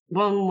was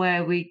one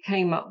where we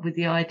came up with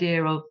the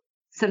idea of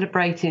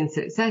celebrating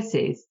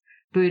successes,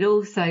 but we'd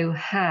also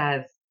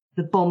have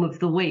the bomb of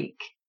the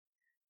week,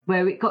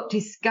 where it got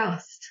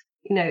discussed.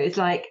 It's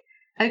like,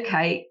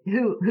 okay,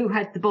 who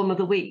had the bomb of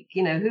the week?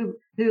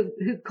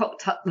 Who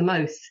cocked up the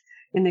most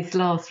in this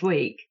last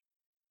week?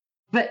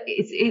 But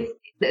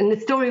and the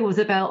story was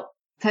about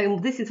saying, well,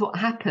 this is what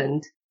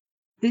happened.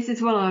 This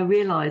is when I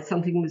realized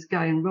something was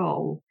going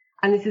wrong.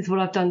 And this is what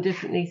I've done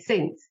differently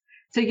since.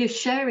 So you're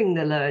sharing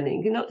the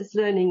learning. You're not just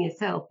learning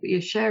yourself, but you're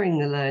sharing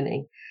the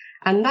learning.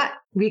 And that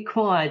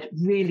required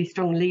really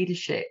strong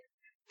leadership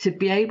to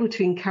be able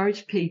to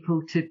encourage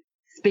people to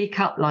speak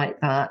up like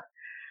that.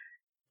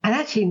 And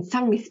actually, in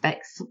some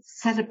respects,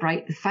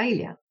 celebrate the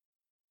failure.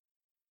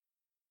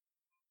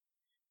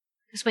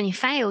 Because when you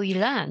fail, you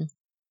learn.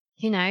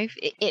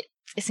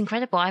 It's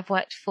incredible. I've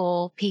worked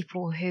for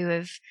people who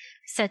have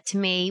said to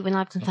me when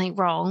I've done something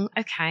wrong,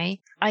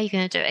 okay, are you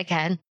going to do it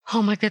again?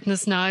 Oh my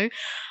goodness, no.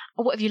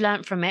 What have you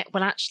learned from it?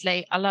 Well,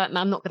 actually, I learned that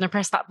I'm not going to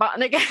press that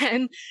button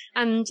again.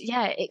 And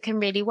yeah, it can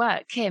really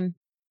work. Kim?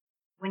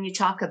 When you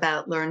talk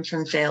about learn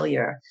from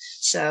failure,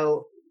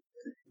 so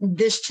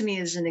this to me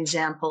is an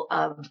example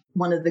of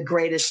one of the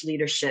greatest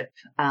leadership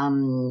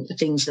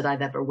things that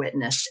I've ever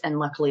witnessed. And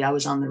luckily I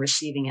was on the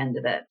receiving end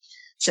of it.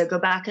 So go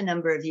back a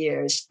number of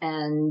years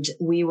and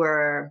we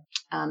were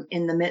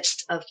in the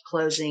midst of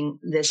closing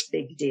this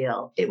big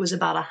deal. It was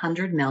about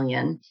 $100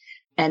 million.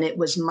 And it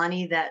was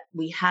money that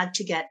we had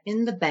to get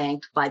in the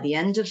bank by the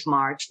end of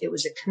March. It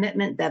was a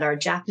commitment that our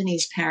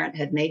Japanese parent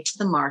had made to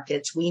the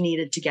markets. We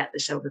needed to get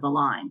this over the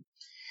line.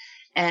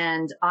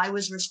 And I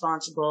was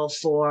responsible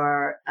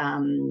for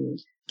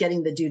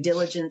getting the due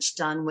diligence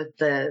done with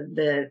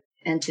the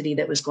entity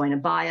that was going to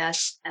buy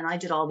us. And I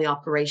did all the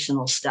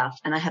operational stuff.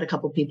 And I had a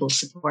couple of people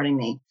supporting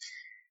me.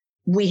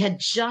 We had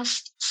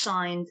just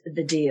signed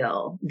the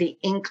deal. The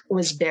ink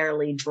was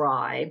barely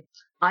dry.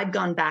 I'd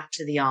gone back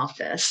to the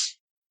office.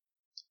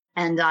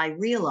 And I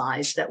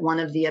realized that one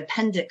of the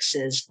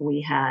appendixes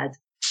we had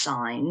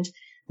signed,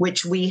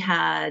 which we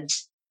had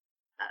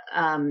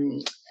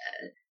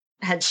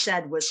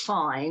said was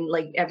fine,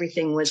 like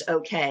everything was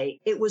okay,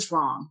 it was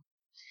wrong.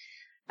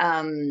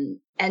 And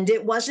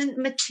it wasn't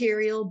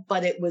material,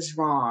 but it was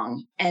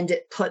wrong. And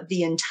it put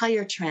the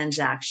entire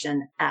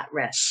transaction at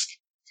risk.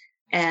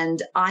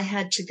 And I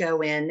had to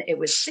go in. It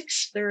was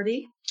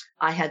 6:30.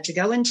 I had to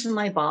go into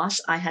my boss.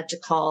 I had to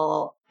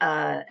call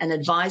an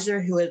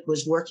advisor who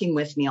was working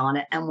with me on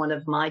it and one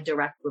of my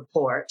direct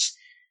reports.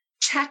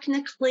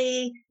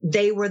 Technically,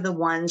 they were the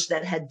ones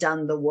that had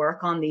done the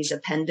work on these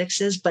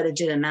appendixes, but it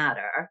didn't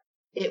matter.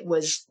 It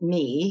was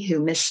me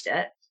who missed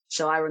it.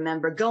 So I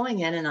remember going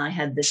in and I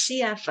had the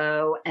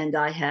CFO and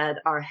I had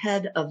our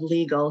head of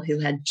legal who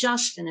had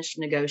just finished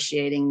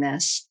negotiating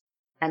this.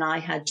 And I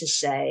had to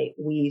say,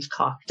 we've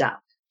cocked up.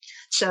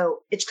 So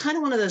it's kind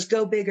of one of those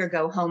go big or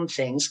go home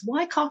things.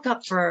 Why cock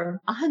up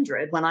for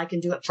 100 when I can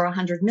do it for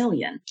 100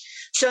 million?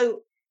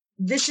 So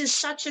this is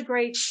such a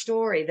great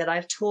story that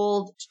I've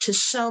told to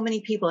so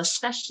many people,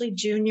 especially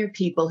junior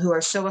people who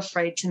are so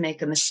afraid to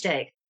make a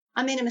mistake.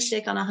 I made a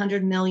mistake on a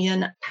 £100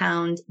 million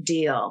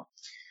deal.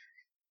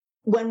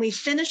 When we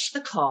finished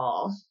the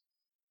call,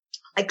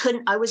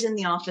 I was in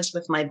the office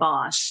with my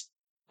boss.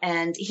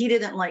 And he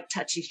didn't like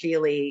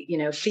touchy-feely,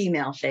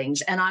 female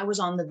things. And I was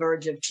on the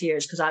verge of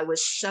tears because I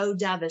was so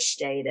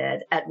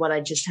devastated at what I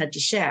just had to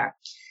share.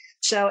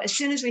 So as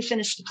soon as we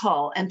finished the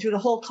call, and through the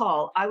whole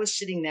call, I was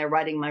sitting there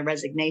writing my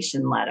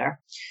resignation letter,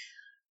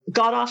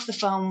 got off the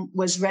phone,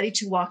 was ready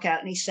to walk out.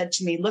 And he said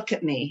to me, look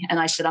at me. And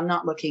I said, I'm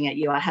not looking at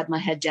you. I had my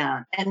head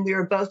down. And we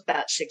were both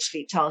about 6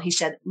 feet tall. He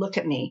said, look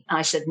at me. And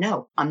I said,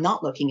 no, I'm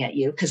not looking at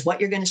you, because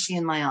what you're going to see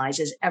in my eyes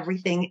is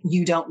everything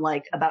you don't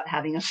like about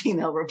having a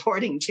female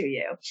reporting to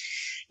you.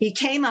 He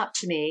came up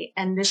to me,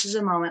 and this is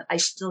a moment I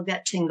still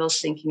get tingles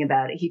thinking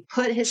about it. He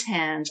put his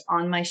hands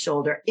on my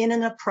shoulder in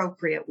an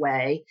appropriate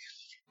way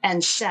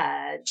and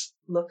said,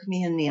 look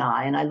me in the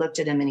eye. And I looked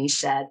at him and he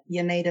said,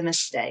 you made a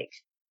mistake.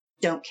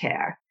 Don't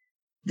care.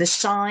 The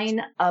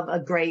sign of a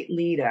great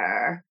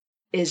leader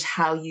is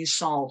how you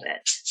solve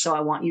it. So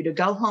I want you to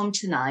go home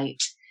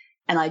tonight,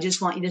 and I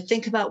just want you to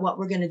think about what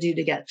we're going to do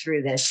to get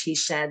through this. He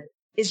said,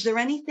 is there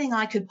anything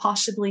I could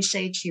possibly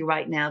say to you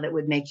right now that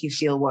would make you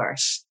feel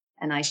worse?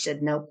 And I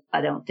said, nope,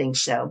 I don't think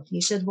so.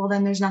 He said, well,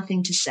 then there's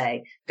nothing to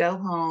say. Go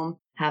home,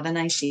 have a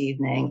nice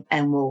evening,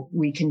 and we'll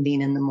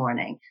reconvene in the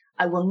morning.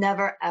 I will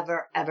never,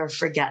 ever, ever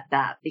forget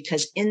that,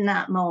 because in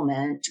that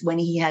moment, when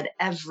he had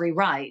every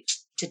right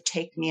to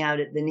take me out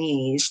at the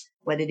knees,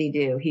 what did he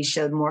do? He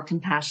showed more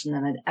compassion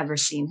than I'd ever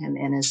seen him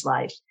in his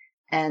life.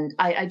 And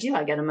I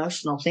get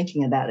emotional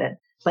thinking about it.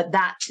 But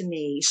that to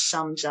me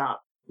sums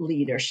up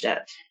leadership.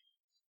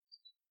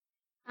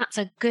 That's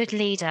a good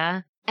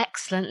leader,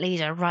 excellent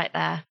leader right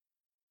there.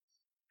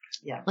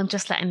 Yeah. I'm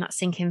just letting that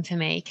sink in for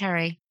me.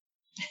 Kerry.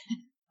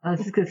 I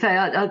was just going to say,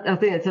 I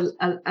think it's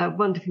a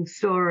wonderful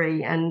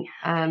story, and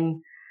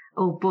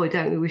oh boy,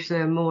 don't we wish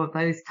there were more of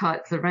those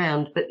types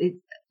around. But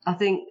I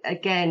think,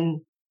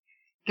 again,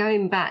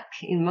 going back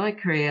in my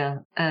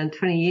career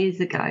 20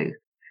 years ago,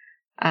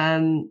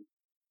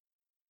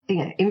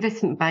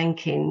 investment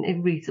banking,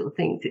 everybody sort of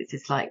thinks it's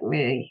just like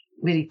really,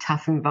 really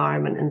tough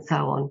environment and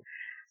so on.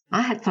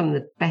 I had some of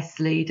the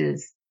best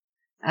leaders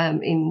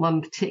in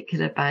one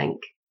particular bank,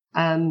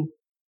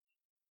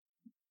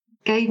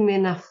 gave me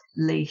enough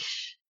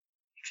leash,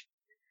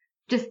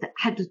 just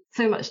had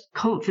so much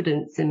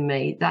confidence in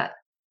me that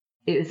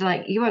it was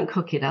like, you won't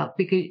cook it up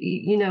because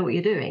you know what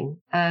you're doing.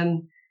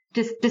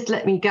 Just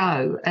let me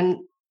go. And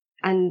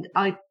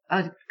I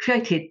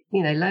created,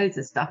 loads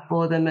of stuff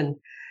for them and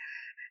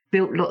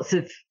built lots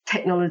of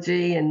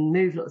technology and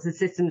moved lots of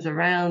systems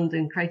around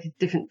and created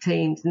different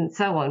teams and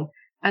so on.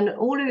 And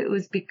all of it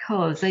was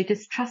because they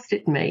just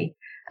trusted me.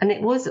 And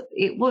it was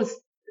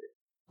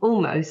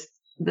almost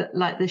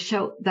like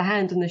the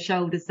hand on the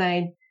shoulder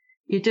saying,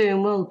 you're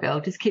doing well, girl,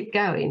 just keep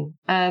going.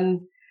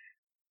 And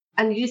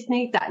you just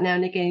need that now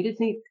and again. You just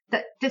need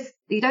that.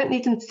 You don't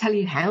need them to tell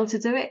you how to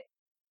do it.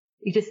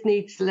 You just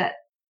need to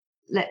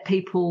let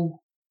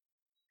people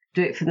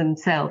do it for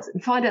themselves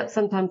and find out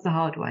sometimes the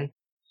hard way.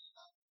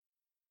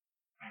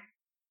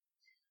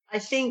 I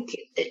think,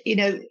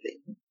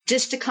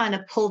 just to kind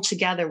of pull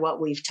together what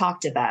we've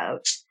talked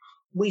about,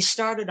 we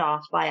started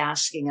off by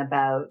asking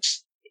about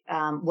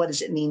what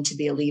does it mean to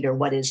be a leader?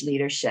 What is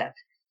leadership?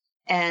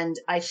 And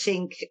I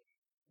think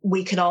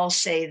we could all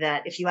say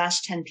that if you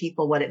ask 10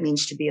 people what it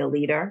means to be a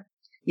leader,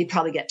 you'd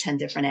probably get 10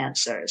 different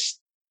answers.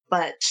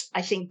 But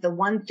I think the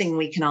one thing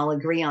we can all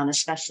agree on,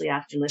 especially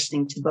after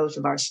listening to both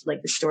of our,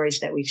 the stories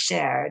that we've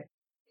shared,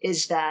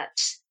 is that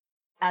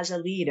as a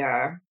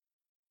leader,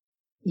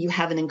 you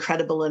have an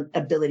incredible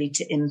ability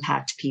to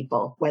impact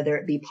people, whether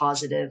it be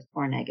positive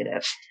or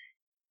negative.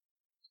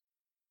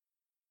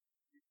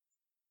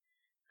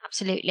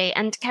 Absolutely.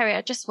 And Kerry,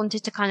 I just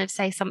wanted to kind of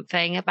say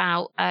something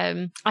about,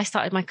 I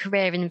started my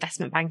career in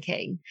investment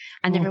banking,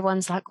 and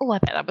everyone's like, oh, I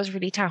bet that was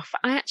really tough.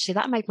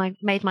 That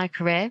made my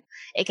career.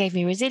 It gave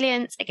me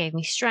resilience. It gave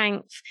me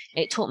strength.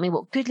 It taught me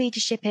what good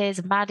leadership is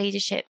and bad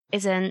leadership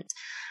isn't.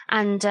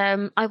 And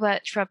I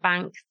worked for a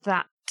bank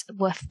that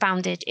were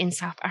founded in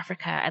South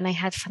Africa, and they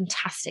had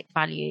fantastic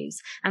values.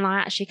 And I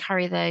actually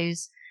carry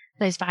those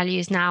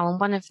values now.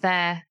 And one of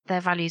their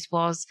values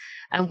was,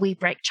 we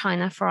break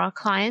China for our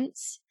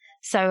clients.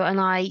 So, and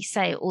I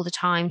say all the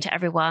time to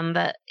everyone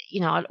that,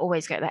 I'll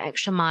always go that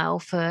extra mile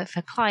for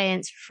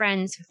clients, for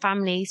friends, for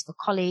families, for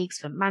colleagues,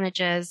 for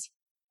managers.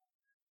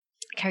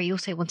 Kerry, you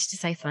also wanted to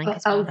say something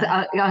as well.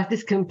 I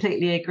just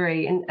completely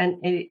agree. And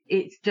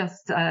it's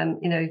just,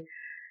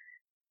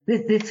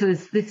 this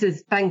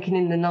was banking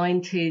in the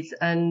 90s.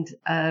 And,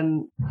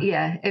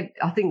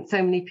 I think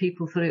so many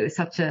people thought it was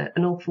such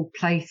an awful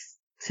place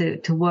to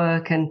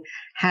work, and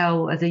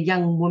how as a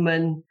young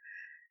woman,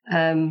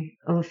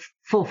 of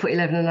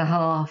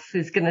 4'11.5"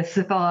 is going to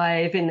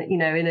survive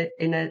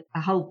in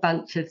a whole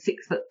bunch of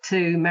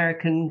 6'2"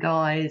 American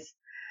guys.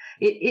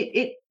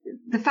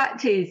 The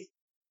fact is,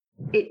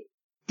 it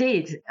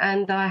did,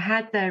 and I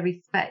had their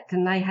respect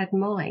and they had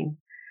mine.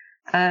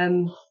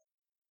 It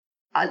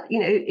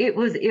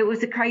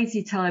was a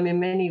crazy time in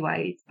many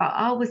ways, but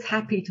I was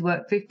happy to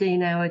work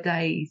 15-hour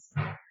days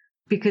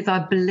because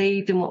I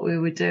believed in what we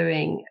were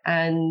doing,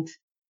 and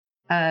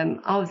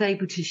I was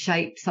able to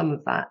shape some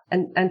of that.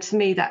 And to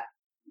me, that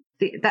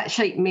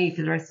shaped me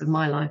for the rest of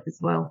my life as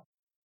well.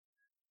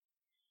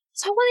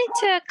 So I wanted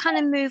to kind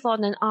of move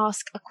on and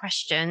ask a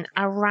question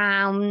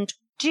around,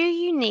 do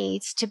you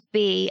need to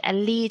be a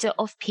leader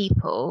of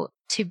people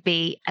to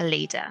be a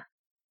leader?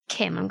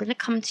 Kim, I'm going to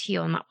come to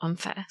you on that one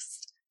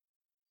first.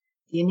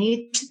 You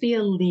need to be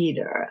a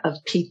leader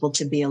of people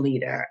to be a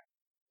leader.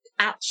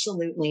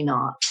 Absolutely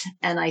not.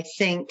 And I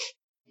think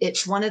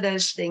it's one of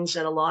those things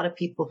that a lot of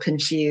people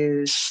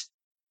confuse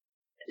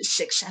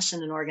success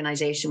in an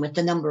organization with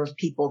the number of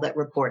people that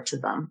report to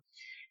them.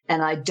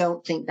 And I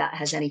don't think that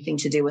has anything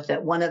to do with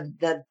it. One of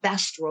the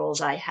best roles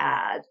I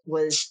had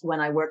was when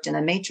I worked in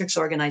a matrix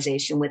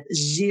organization with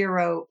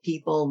 0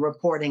 people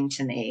reporting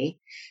to me,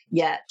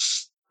 yet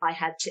I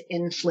had to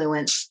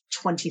influence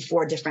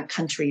 24 different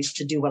countries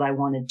to do what I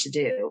wanted to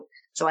do.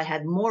 So I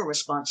had more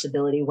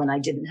responsibility when I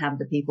didn't have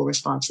the people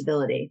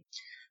responsibility.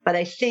 But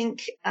I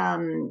think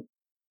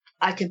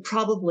I could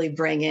probably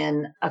bring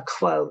in a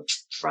quote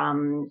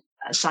from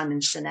Simon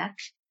Sinek,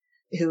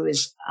 who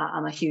is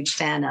I'm a huge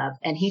fan of.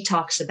 And he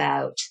talks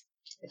about,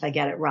 if I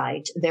get it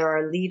right, there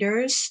are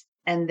leaders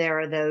and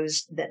there are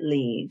those that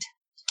lead.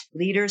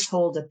 leaders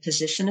hold a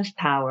position of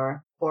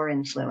power or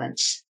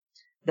influence.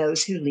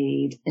 Those who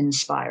lead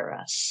inspire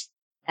us.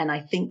 And I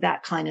think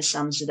that kind of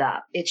sums it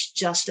up. It's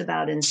just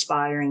about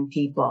inspiring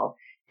people.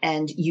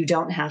 And you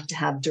don't have to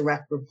have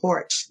direct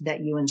reports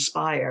that you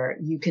inspire.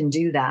 You can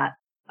do that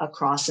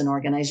across an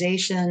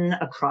organization,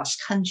 across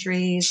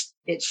countries.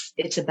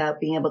 It's about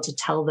being able to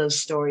tell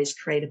those stories,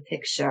 create a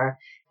picture,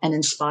 and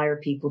inspire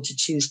people to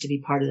choose to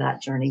be part of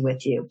that journey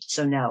with you.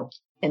 So no,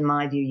 in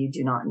my view, you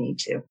do not need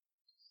to.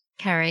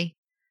 Kerry?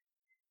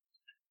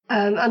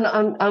 And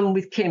I'm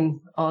with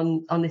Kim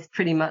on this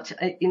pretty much.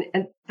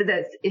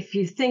 But if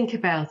you think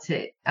about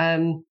it,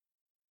 there's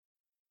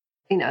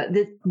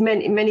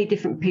many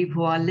different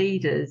people are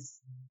leaders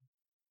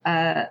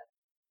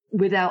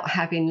without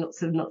having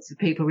lots of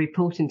people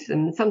reporting to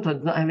them, and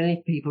sometimes not having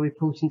any people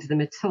reporting to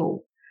them at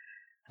all.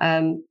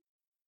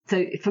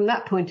 So from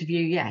that point of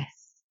view, yes.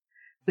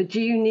 But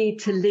do you need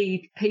to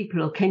lead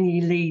people, or can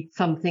you lead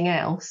something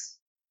else?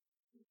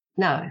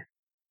 No.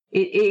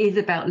 It is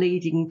about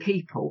leading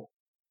people.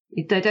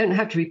 They don't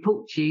have to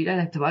report to you. You don't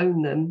have to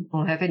own them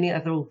or have any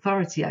other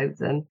authority over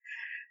them.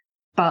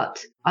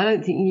 But I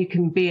don't think you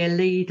can be a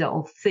leader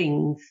of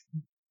things.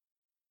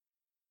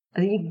 I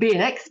think you can be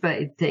an expert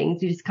in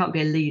things. You just can't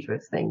be a leader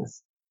of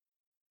things.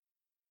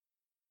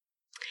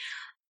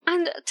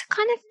 And to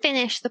kind of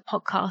finish the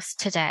podcast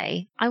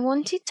today, I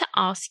wanted to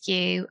ask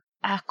you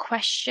a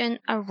question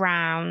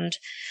around,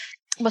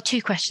 well,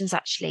 two questions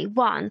actually.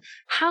 One,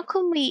 how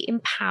can we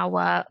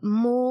empower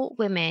more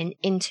women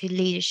into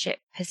leadership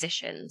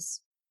positions?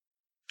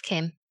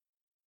 Kim?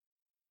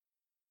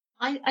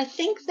 I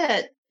think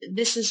that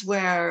this is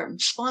where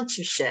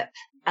sponsorship,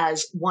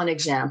 as one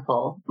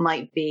example,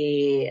 might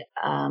be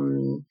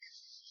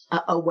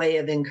a way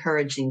of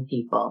encouraging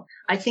people.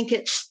 I think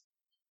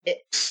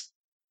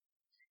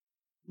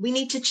we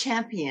need to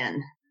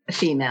champion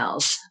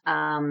females,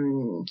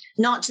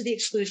 not to the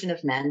exclusion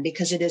of men,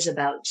 because it is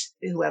about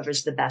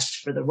whoever's the best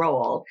for the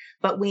role,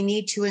 but we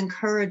need to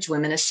encourage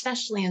women,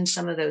 especially in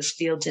some of those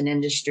fields and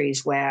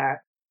industries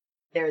where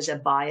there's a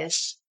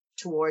bias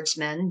towards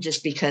men,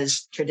 just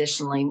because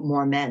traditionally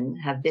more men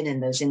have been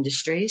in those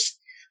industries.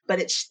 But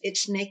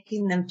it's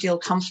making them feel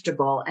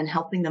comfortable and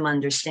helping them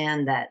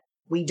understand that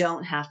we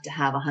don't have to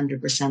have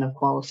 100% of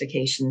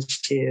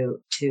qualifications to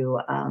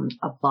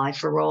apply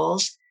for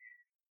roles.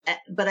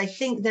 But I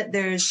think that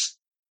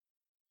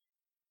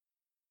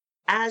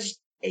as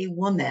a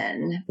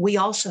woman, we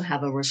also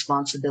have a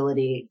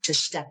responsibility to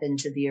step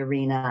into the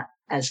arena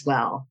as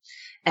well.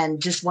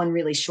 And just one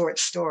really short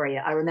story.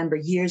 I remember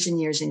years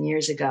and years and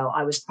years ago,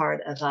 I was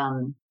part of, I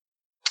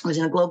was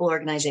in a global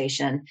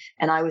organization,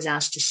 and I was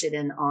asked to sit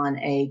in on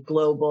a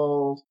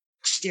global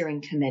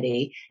steering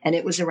committee, and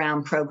it was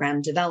around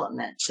program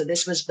development. So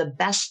this was the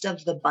best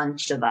of the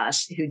bunch of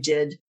us who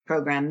did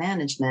program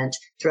management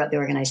throughout the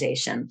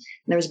organization. And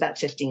there was about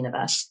 15 of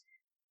us.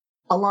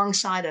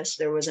 Alongside us,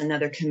 there was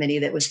another committee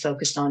that was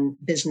focused on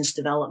business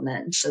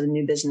development. So the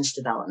new business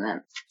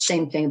development,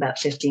 same thing, about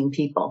 15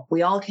 people.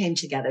 We all came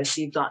together.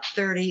 So you've got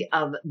 30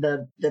 of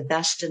the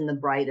best and the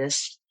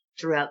brightest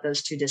throughout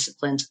those two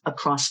disciplines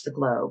across the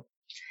globe.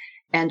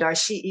 And our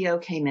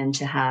CEO came in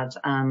to have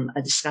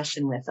a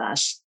discussion with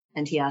us,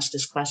 and he asked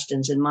us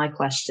questions. And my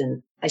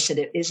question, I said,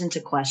 it isn't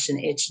a question.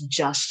 It's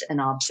just an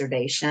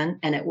observation.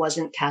 And it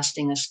wasn't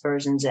casting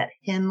aspersions at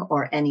him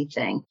or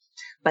anything.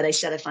 But I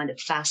said, I find it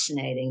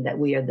fascinating that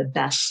we are the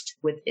best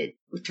with it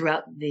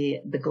throughout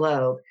the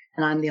globe.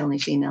 And I'm the only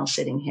female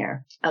sitting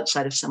here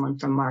outside of someone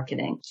from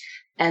marketing.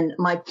 And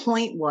my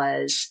point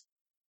was,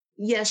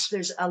 yes,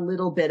 there's a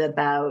little bit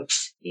about,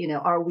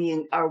 are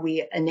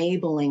we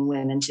enabling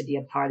women to be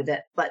a part of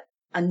it? But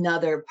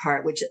another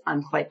part, which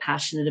I'm quite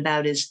passionate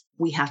about, is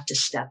we have to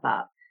step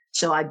up.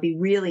 So I'd be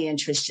really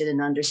interested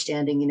in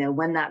understanding,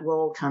 when that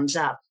role comes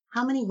up,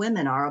 how many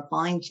women are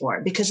applying for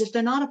it? Because if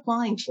they're not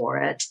applying for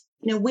it,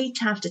 we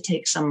have to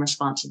take some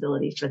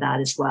responsibility for that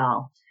as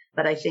well.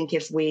 But I think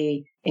if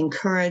we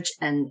encourage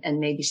and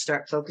maybe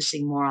start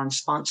focusing more on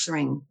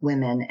sponsoring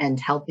women and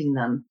helping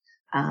them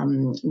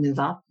move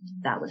up,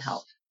 that would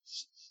help.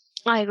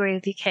 I agree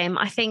with you, Kim.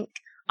 I think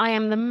I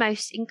am the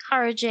most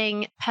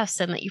encouraging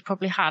person that you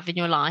probably have in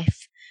your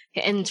life,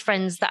 and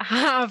friends that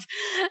have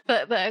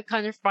that are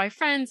kind of my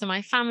friends and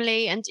my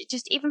family, and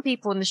just even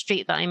people in the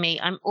street that I meet.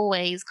 I'm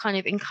always kind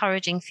of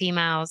encouraging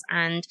females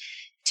and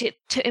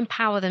to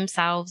empower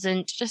themselves.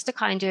 And just to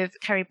kind of,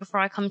 Kerry, before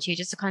I come to you,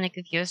 just to kind of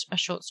give you a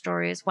short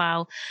story as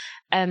well.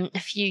 A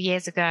few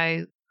years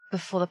ago,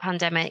 before the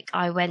pandemic,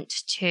 I went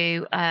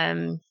to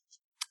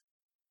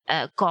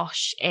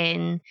Gosh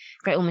in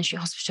Great Ormond Street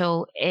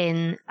Hospital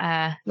in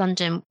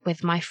London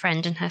with my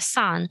friend and her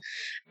son.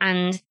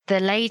 And the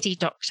lady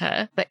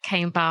doctor that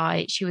came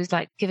by, she was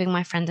like giving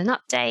my friend an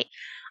update.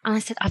 And I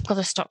said, I've got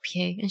to stop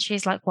you. And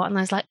she's like, what? And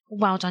I was like,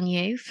 well done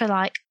you for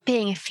like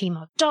being a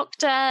female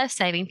doctor,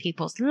 saving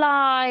people's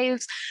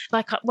lives.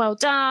 Like, well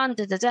done,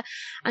 da, da, da.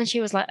 And she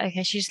was like,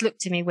 okay, she just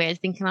looked at me weird,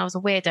 thinking I was a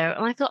weirdo.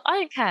 And I thought, I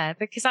don't care,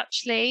 because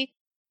actually,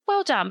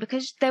 well done,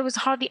 because there was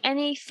hardly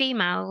any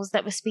females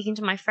that were speaking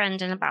to my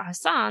friend and about her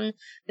son.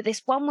 But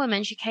this one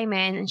woman, she came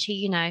in and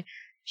she,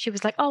 she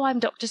was like, oh, I'm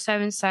Dr.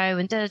 So-and-so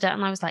and da-da-da.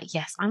 And I was like,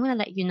 yes, I'm going to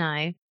let you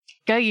know.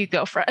 Go you,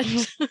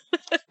 girlfriend.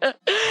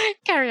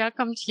 Kerry, I'll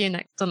come to you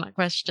next on that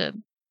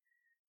question.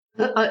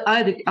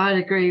 I'd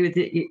agree with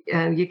it,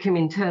 you Kim,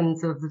 in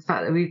terms of the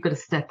fact that we've got to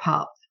step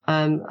up.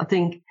 I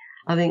think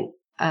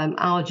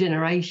our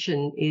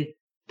generation is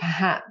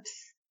perhaps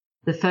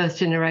the first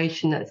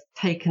generation that's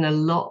taken a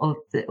lot of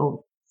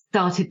or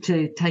started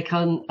to take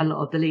on a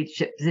lot of the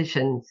leadership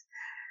positions.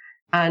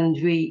 And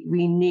we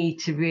need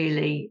to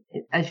really,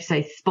 as you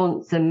say,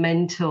 sponsor,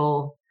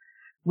 mentor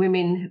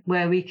women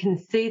where we can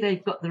see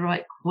they've got the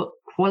right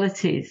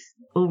qualities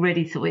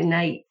already sort of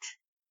innate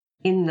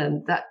in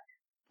them that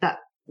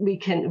we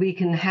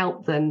can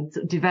help them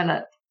sort of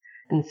develop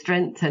and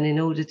strengthen in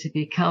order to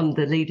become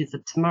the leaders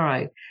of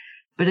tomorrow.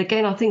 But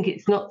again, I think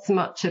it's not so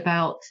much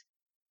about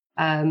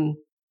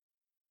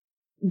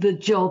the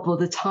job or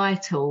the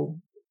title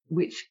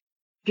which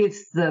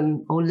gives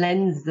them or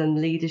lends them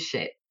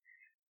leadership.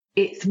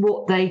 It's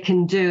what they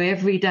can do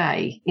every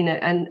day,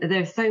 and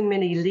there are so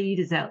many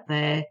leaders out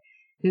there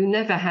who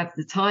never have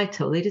the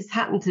title. They just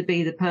happen to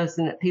be the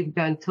person that people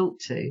go and talk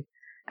to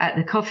at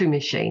the coffee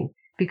machine,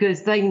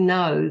 because they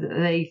know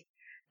that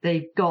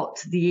they've got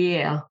the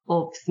ear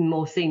of some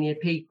more senior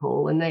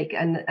people, and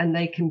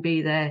they can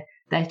be their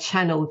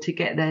channel to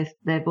get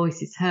their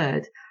voices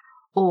heard,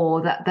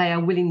 or that they are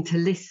willing to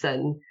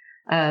listen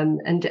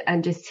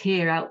and just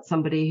hear out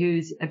somebody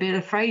who's a bit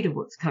afraid of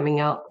what's coming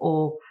up,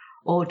 or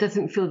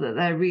doesn't feel that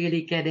they're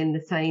really getting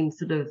the same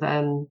sort of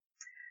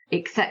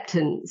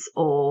acceptance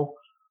or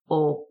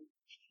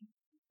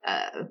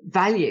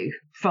value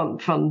from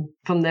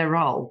their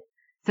role.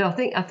 So I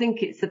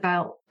think it's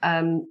about,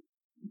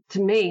 to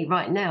me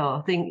right now,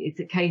 I think it's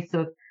a case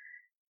of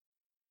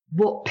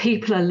what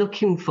people are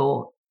looking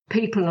for.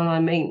 People, and I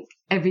mean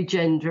every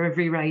gender,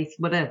 every race,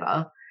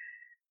 whatever,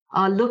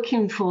 are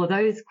looking for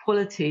those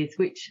qualities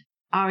which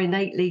are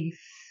innately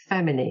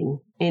feminine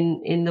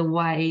in the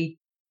way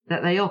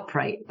that they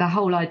operate. The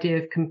whole idea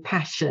of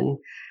compassion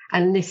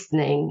and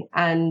listening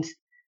and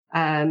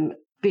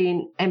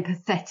being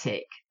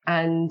empathetic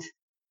and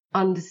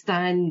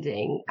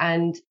understanding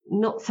and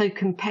not so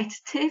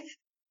competitive.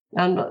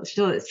 I'm not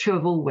sure that's true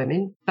of all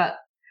women, but.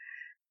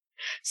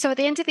 So at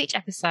the end of each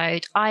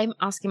episode, I'm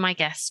asking my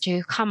guests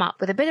to come up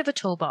with a bit of a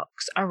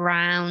toolbox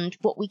around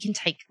what we can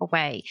take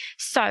away.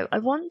 So I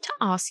want to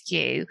ask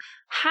you,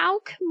 how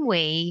can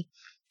we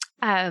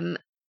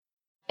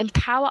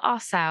empower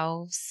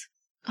ourselves?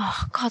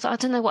 Oh, God, I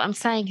don't know what I'm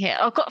saying here.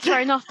 I got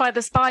thrown off by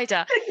the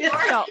spider.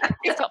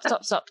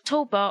 Stop.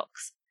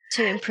 Toolbox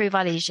to improve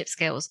our leadership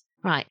skills.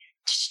 Right.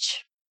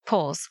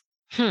 Pause.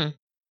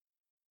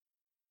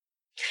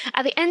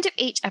 At the end of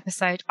each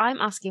episode, I'm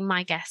asking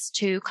my guests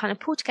to kind of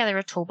pull together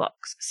a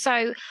toolbox.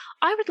 So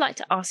I would like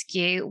to ask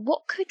you,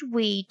 what could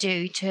we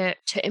do to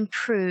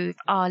improve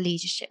our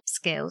leadership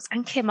skills?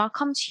 And Kim, I'll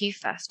come to you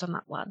first on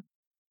that one.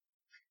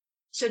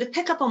 So to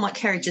pick up on what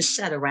Kerry just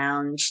said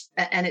around,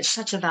 and it's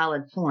such a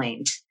valid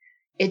point,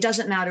 it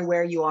doesn't matter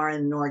where you are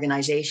in an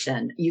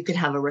organization. You could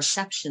have a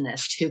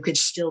receptionist who could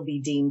still be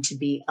deemed to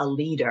be a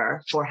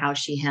leader for how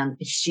she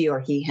or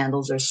he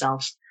handles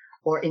herself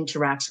or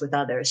interacts with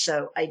others.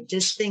 So I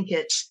just think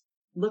it's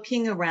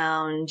looking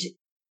around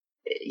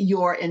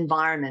your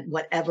environment,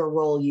 whatever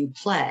role you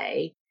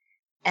play,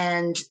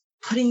 and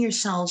putting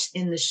yourselves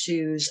in the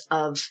shoes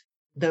of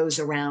those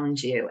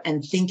around you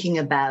and thinking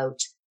about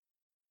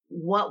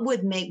what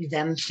would make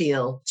them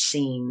feel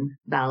seen,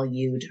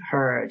 valued,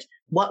 heard,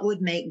 what would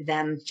make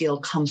them feel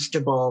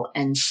comfortable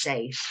and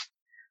safe.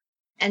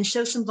 And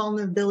show some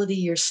vulnerability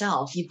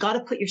yourself. You've got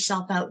to put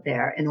yourself out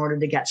there in order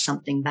to get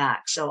something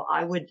back. So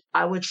I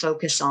would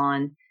focus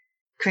on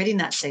creating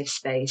that safe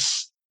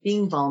space,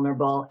 being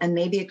vulnerable. And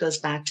maybe it goes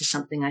back to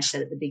something I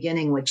said at the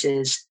beginning, which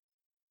is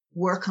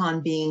work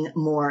on being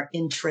more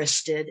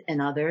interested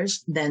in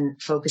others than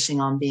focusing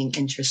on being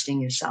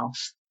interesting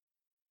yourself.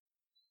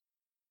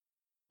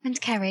 And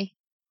Kerry?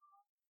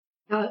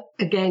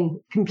 Again,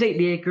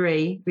 completely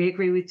agree. We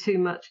agree with too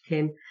much,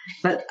 Kim.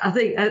 But I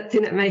think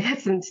that may have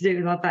something to do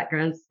with our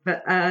backgrounds.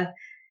 But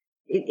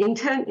in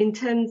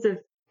terms of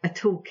a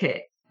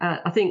toolkit,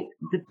 I think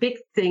the big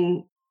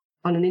thing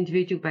on an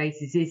individual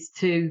basis is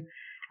to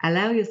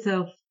allow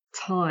yourself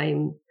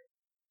time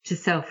to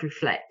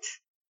self-reflect.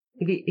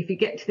 If you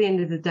get to the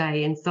end of the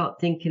day and start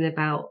thinking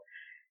about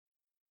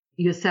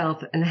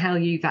yourself and how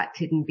you've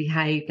acted and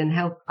behaved and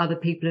how other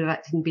people have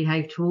acted and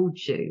behaved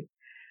towards you,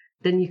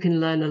 then you can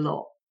learn a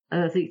lot.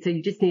 And I think so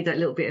you just need that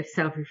little bit of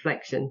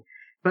self-reflection.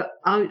 But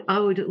I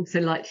would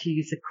also like to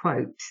use a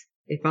quote,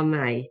 if I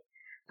may.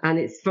 And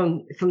it's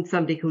from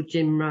somebody called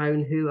Jim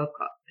Rohn, who I've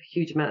got a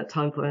huge amount of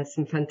time for, and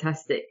some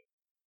fantastic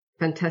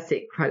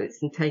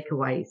quotes and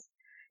takeaways.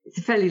 It's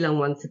a fairly long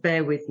one, so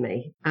bear with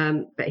me.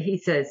 But he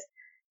says,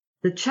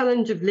 the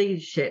challenge of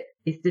leadership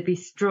is to be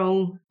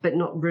strong but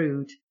not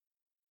rude,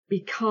 be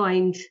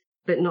kind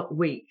but not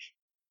weak,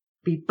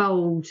 be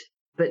bold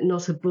but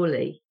not a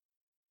bully,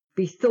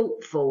 be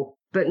thoughtful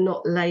but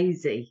not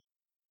lazy.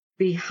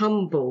 Be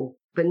humble,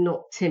 but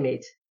not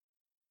timid.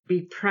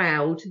 Be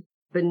proud,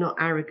 but not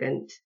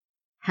arrogant.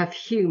 Have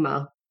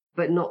humour,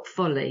 but not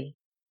folly.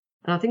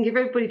 And I think if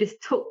everybody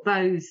just took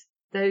those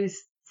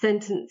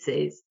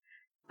sentences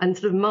and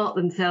sort of marked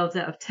themselves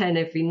out of 10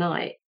 every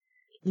night,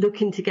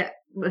 looking to get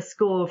a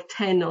score of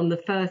 10 on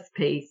the first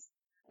piece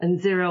and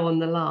 0 on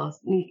the last,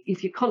 and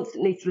if you're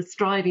constantly sort of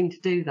striving to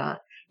do that,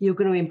 you're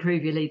going to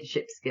improve your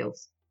leadership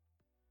skills.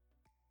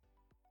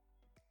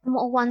 And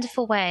what a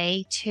wonderful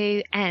way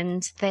to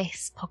end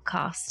this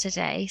podcast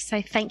today. So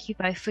thank you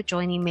both for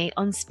joining me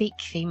on Speak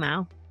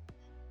Female.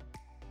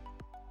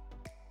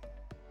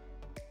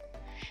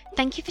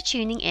 Thank you for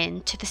tuning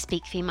in to the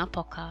Speak Female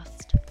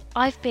podcast.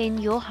 I've been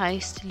your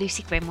host,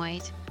 Lucy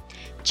Grimwade.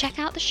 Check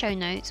out the show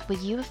notes where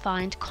you will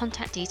find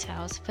contact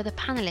details for the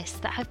panellists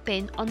that have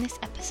been on this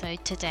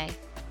episode today.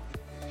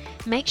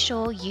 Make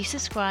sure you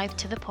subscribe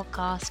to the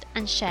podcast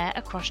and share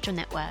across your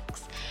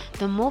networks.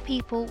 The more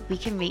people we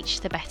can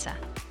reach, the better.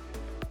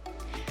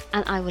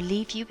 And I will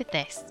leave you with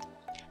this.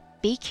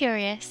 Be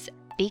curious,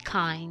 be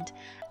kind,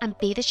 and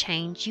be the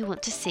change you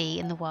want to see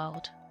in the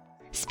world.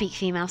 Speak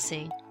Female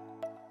soon.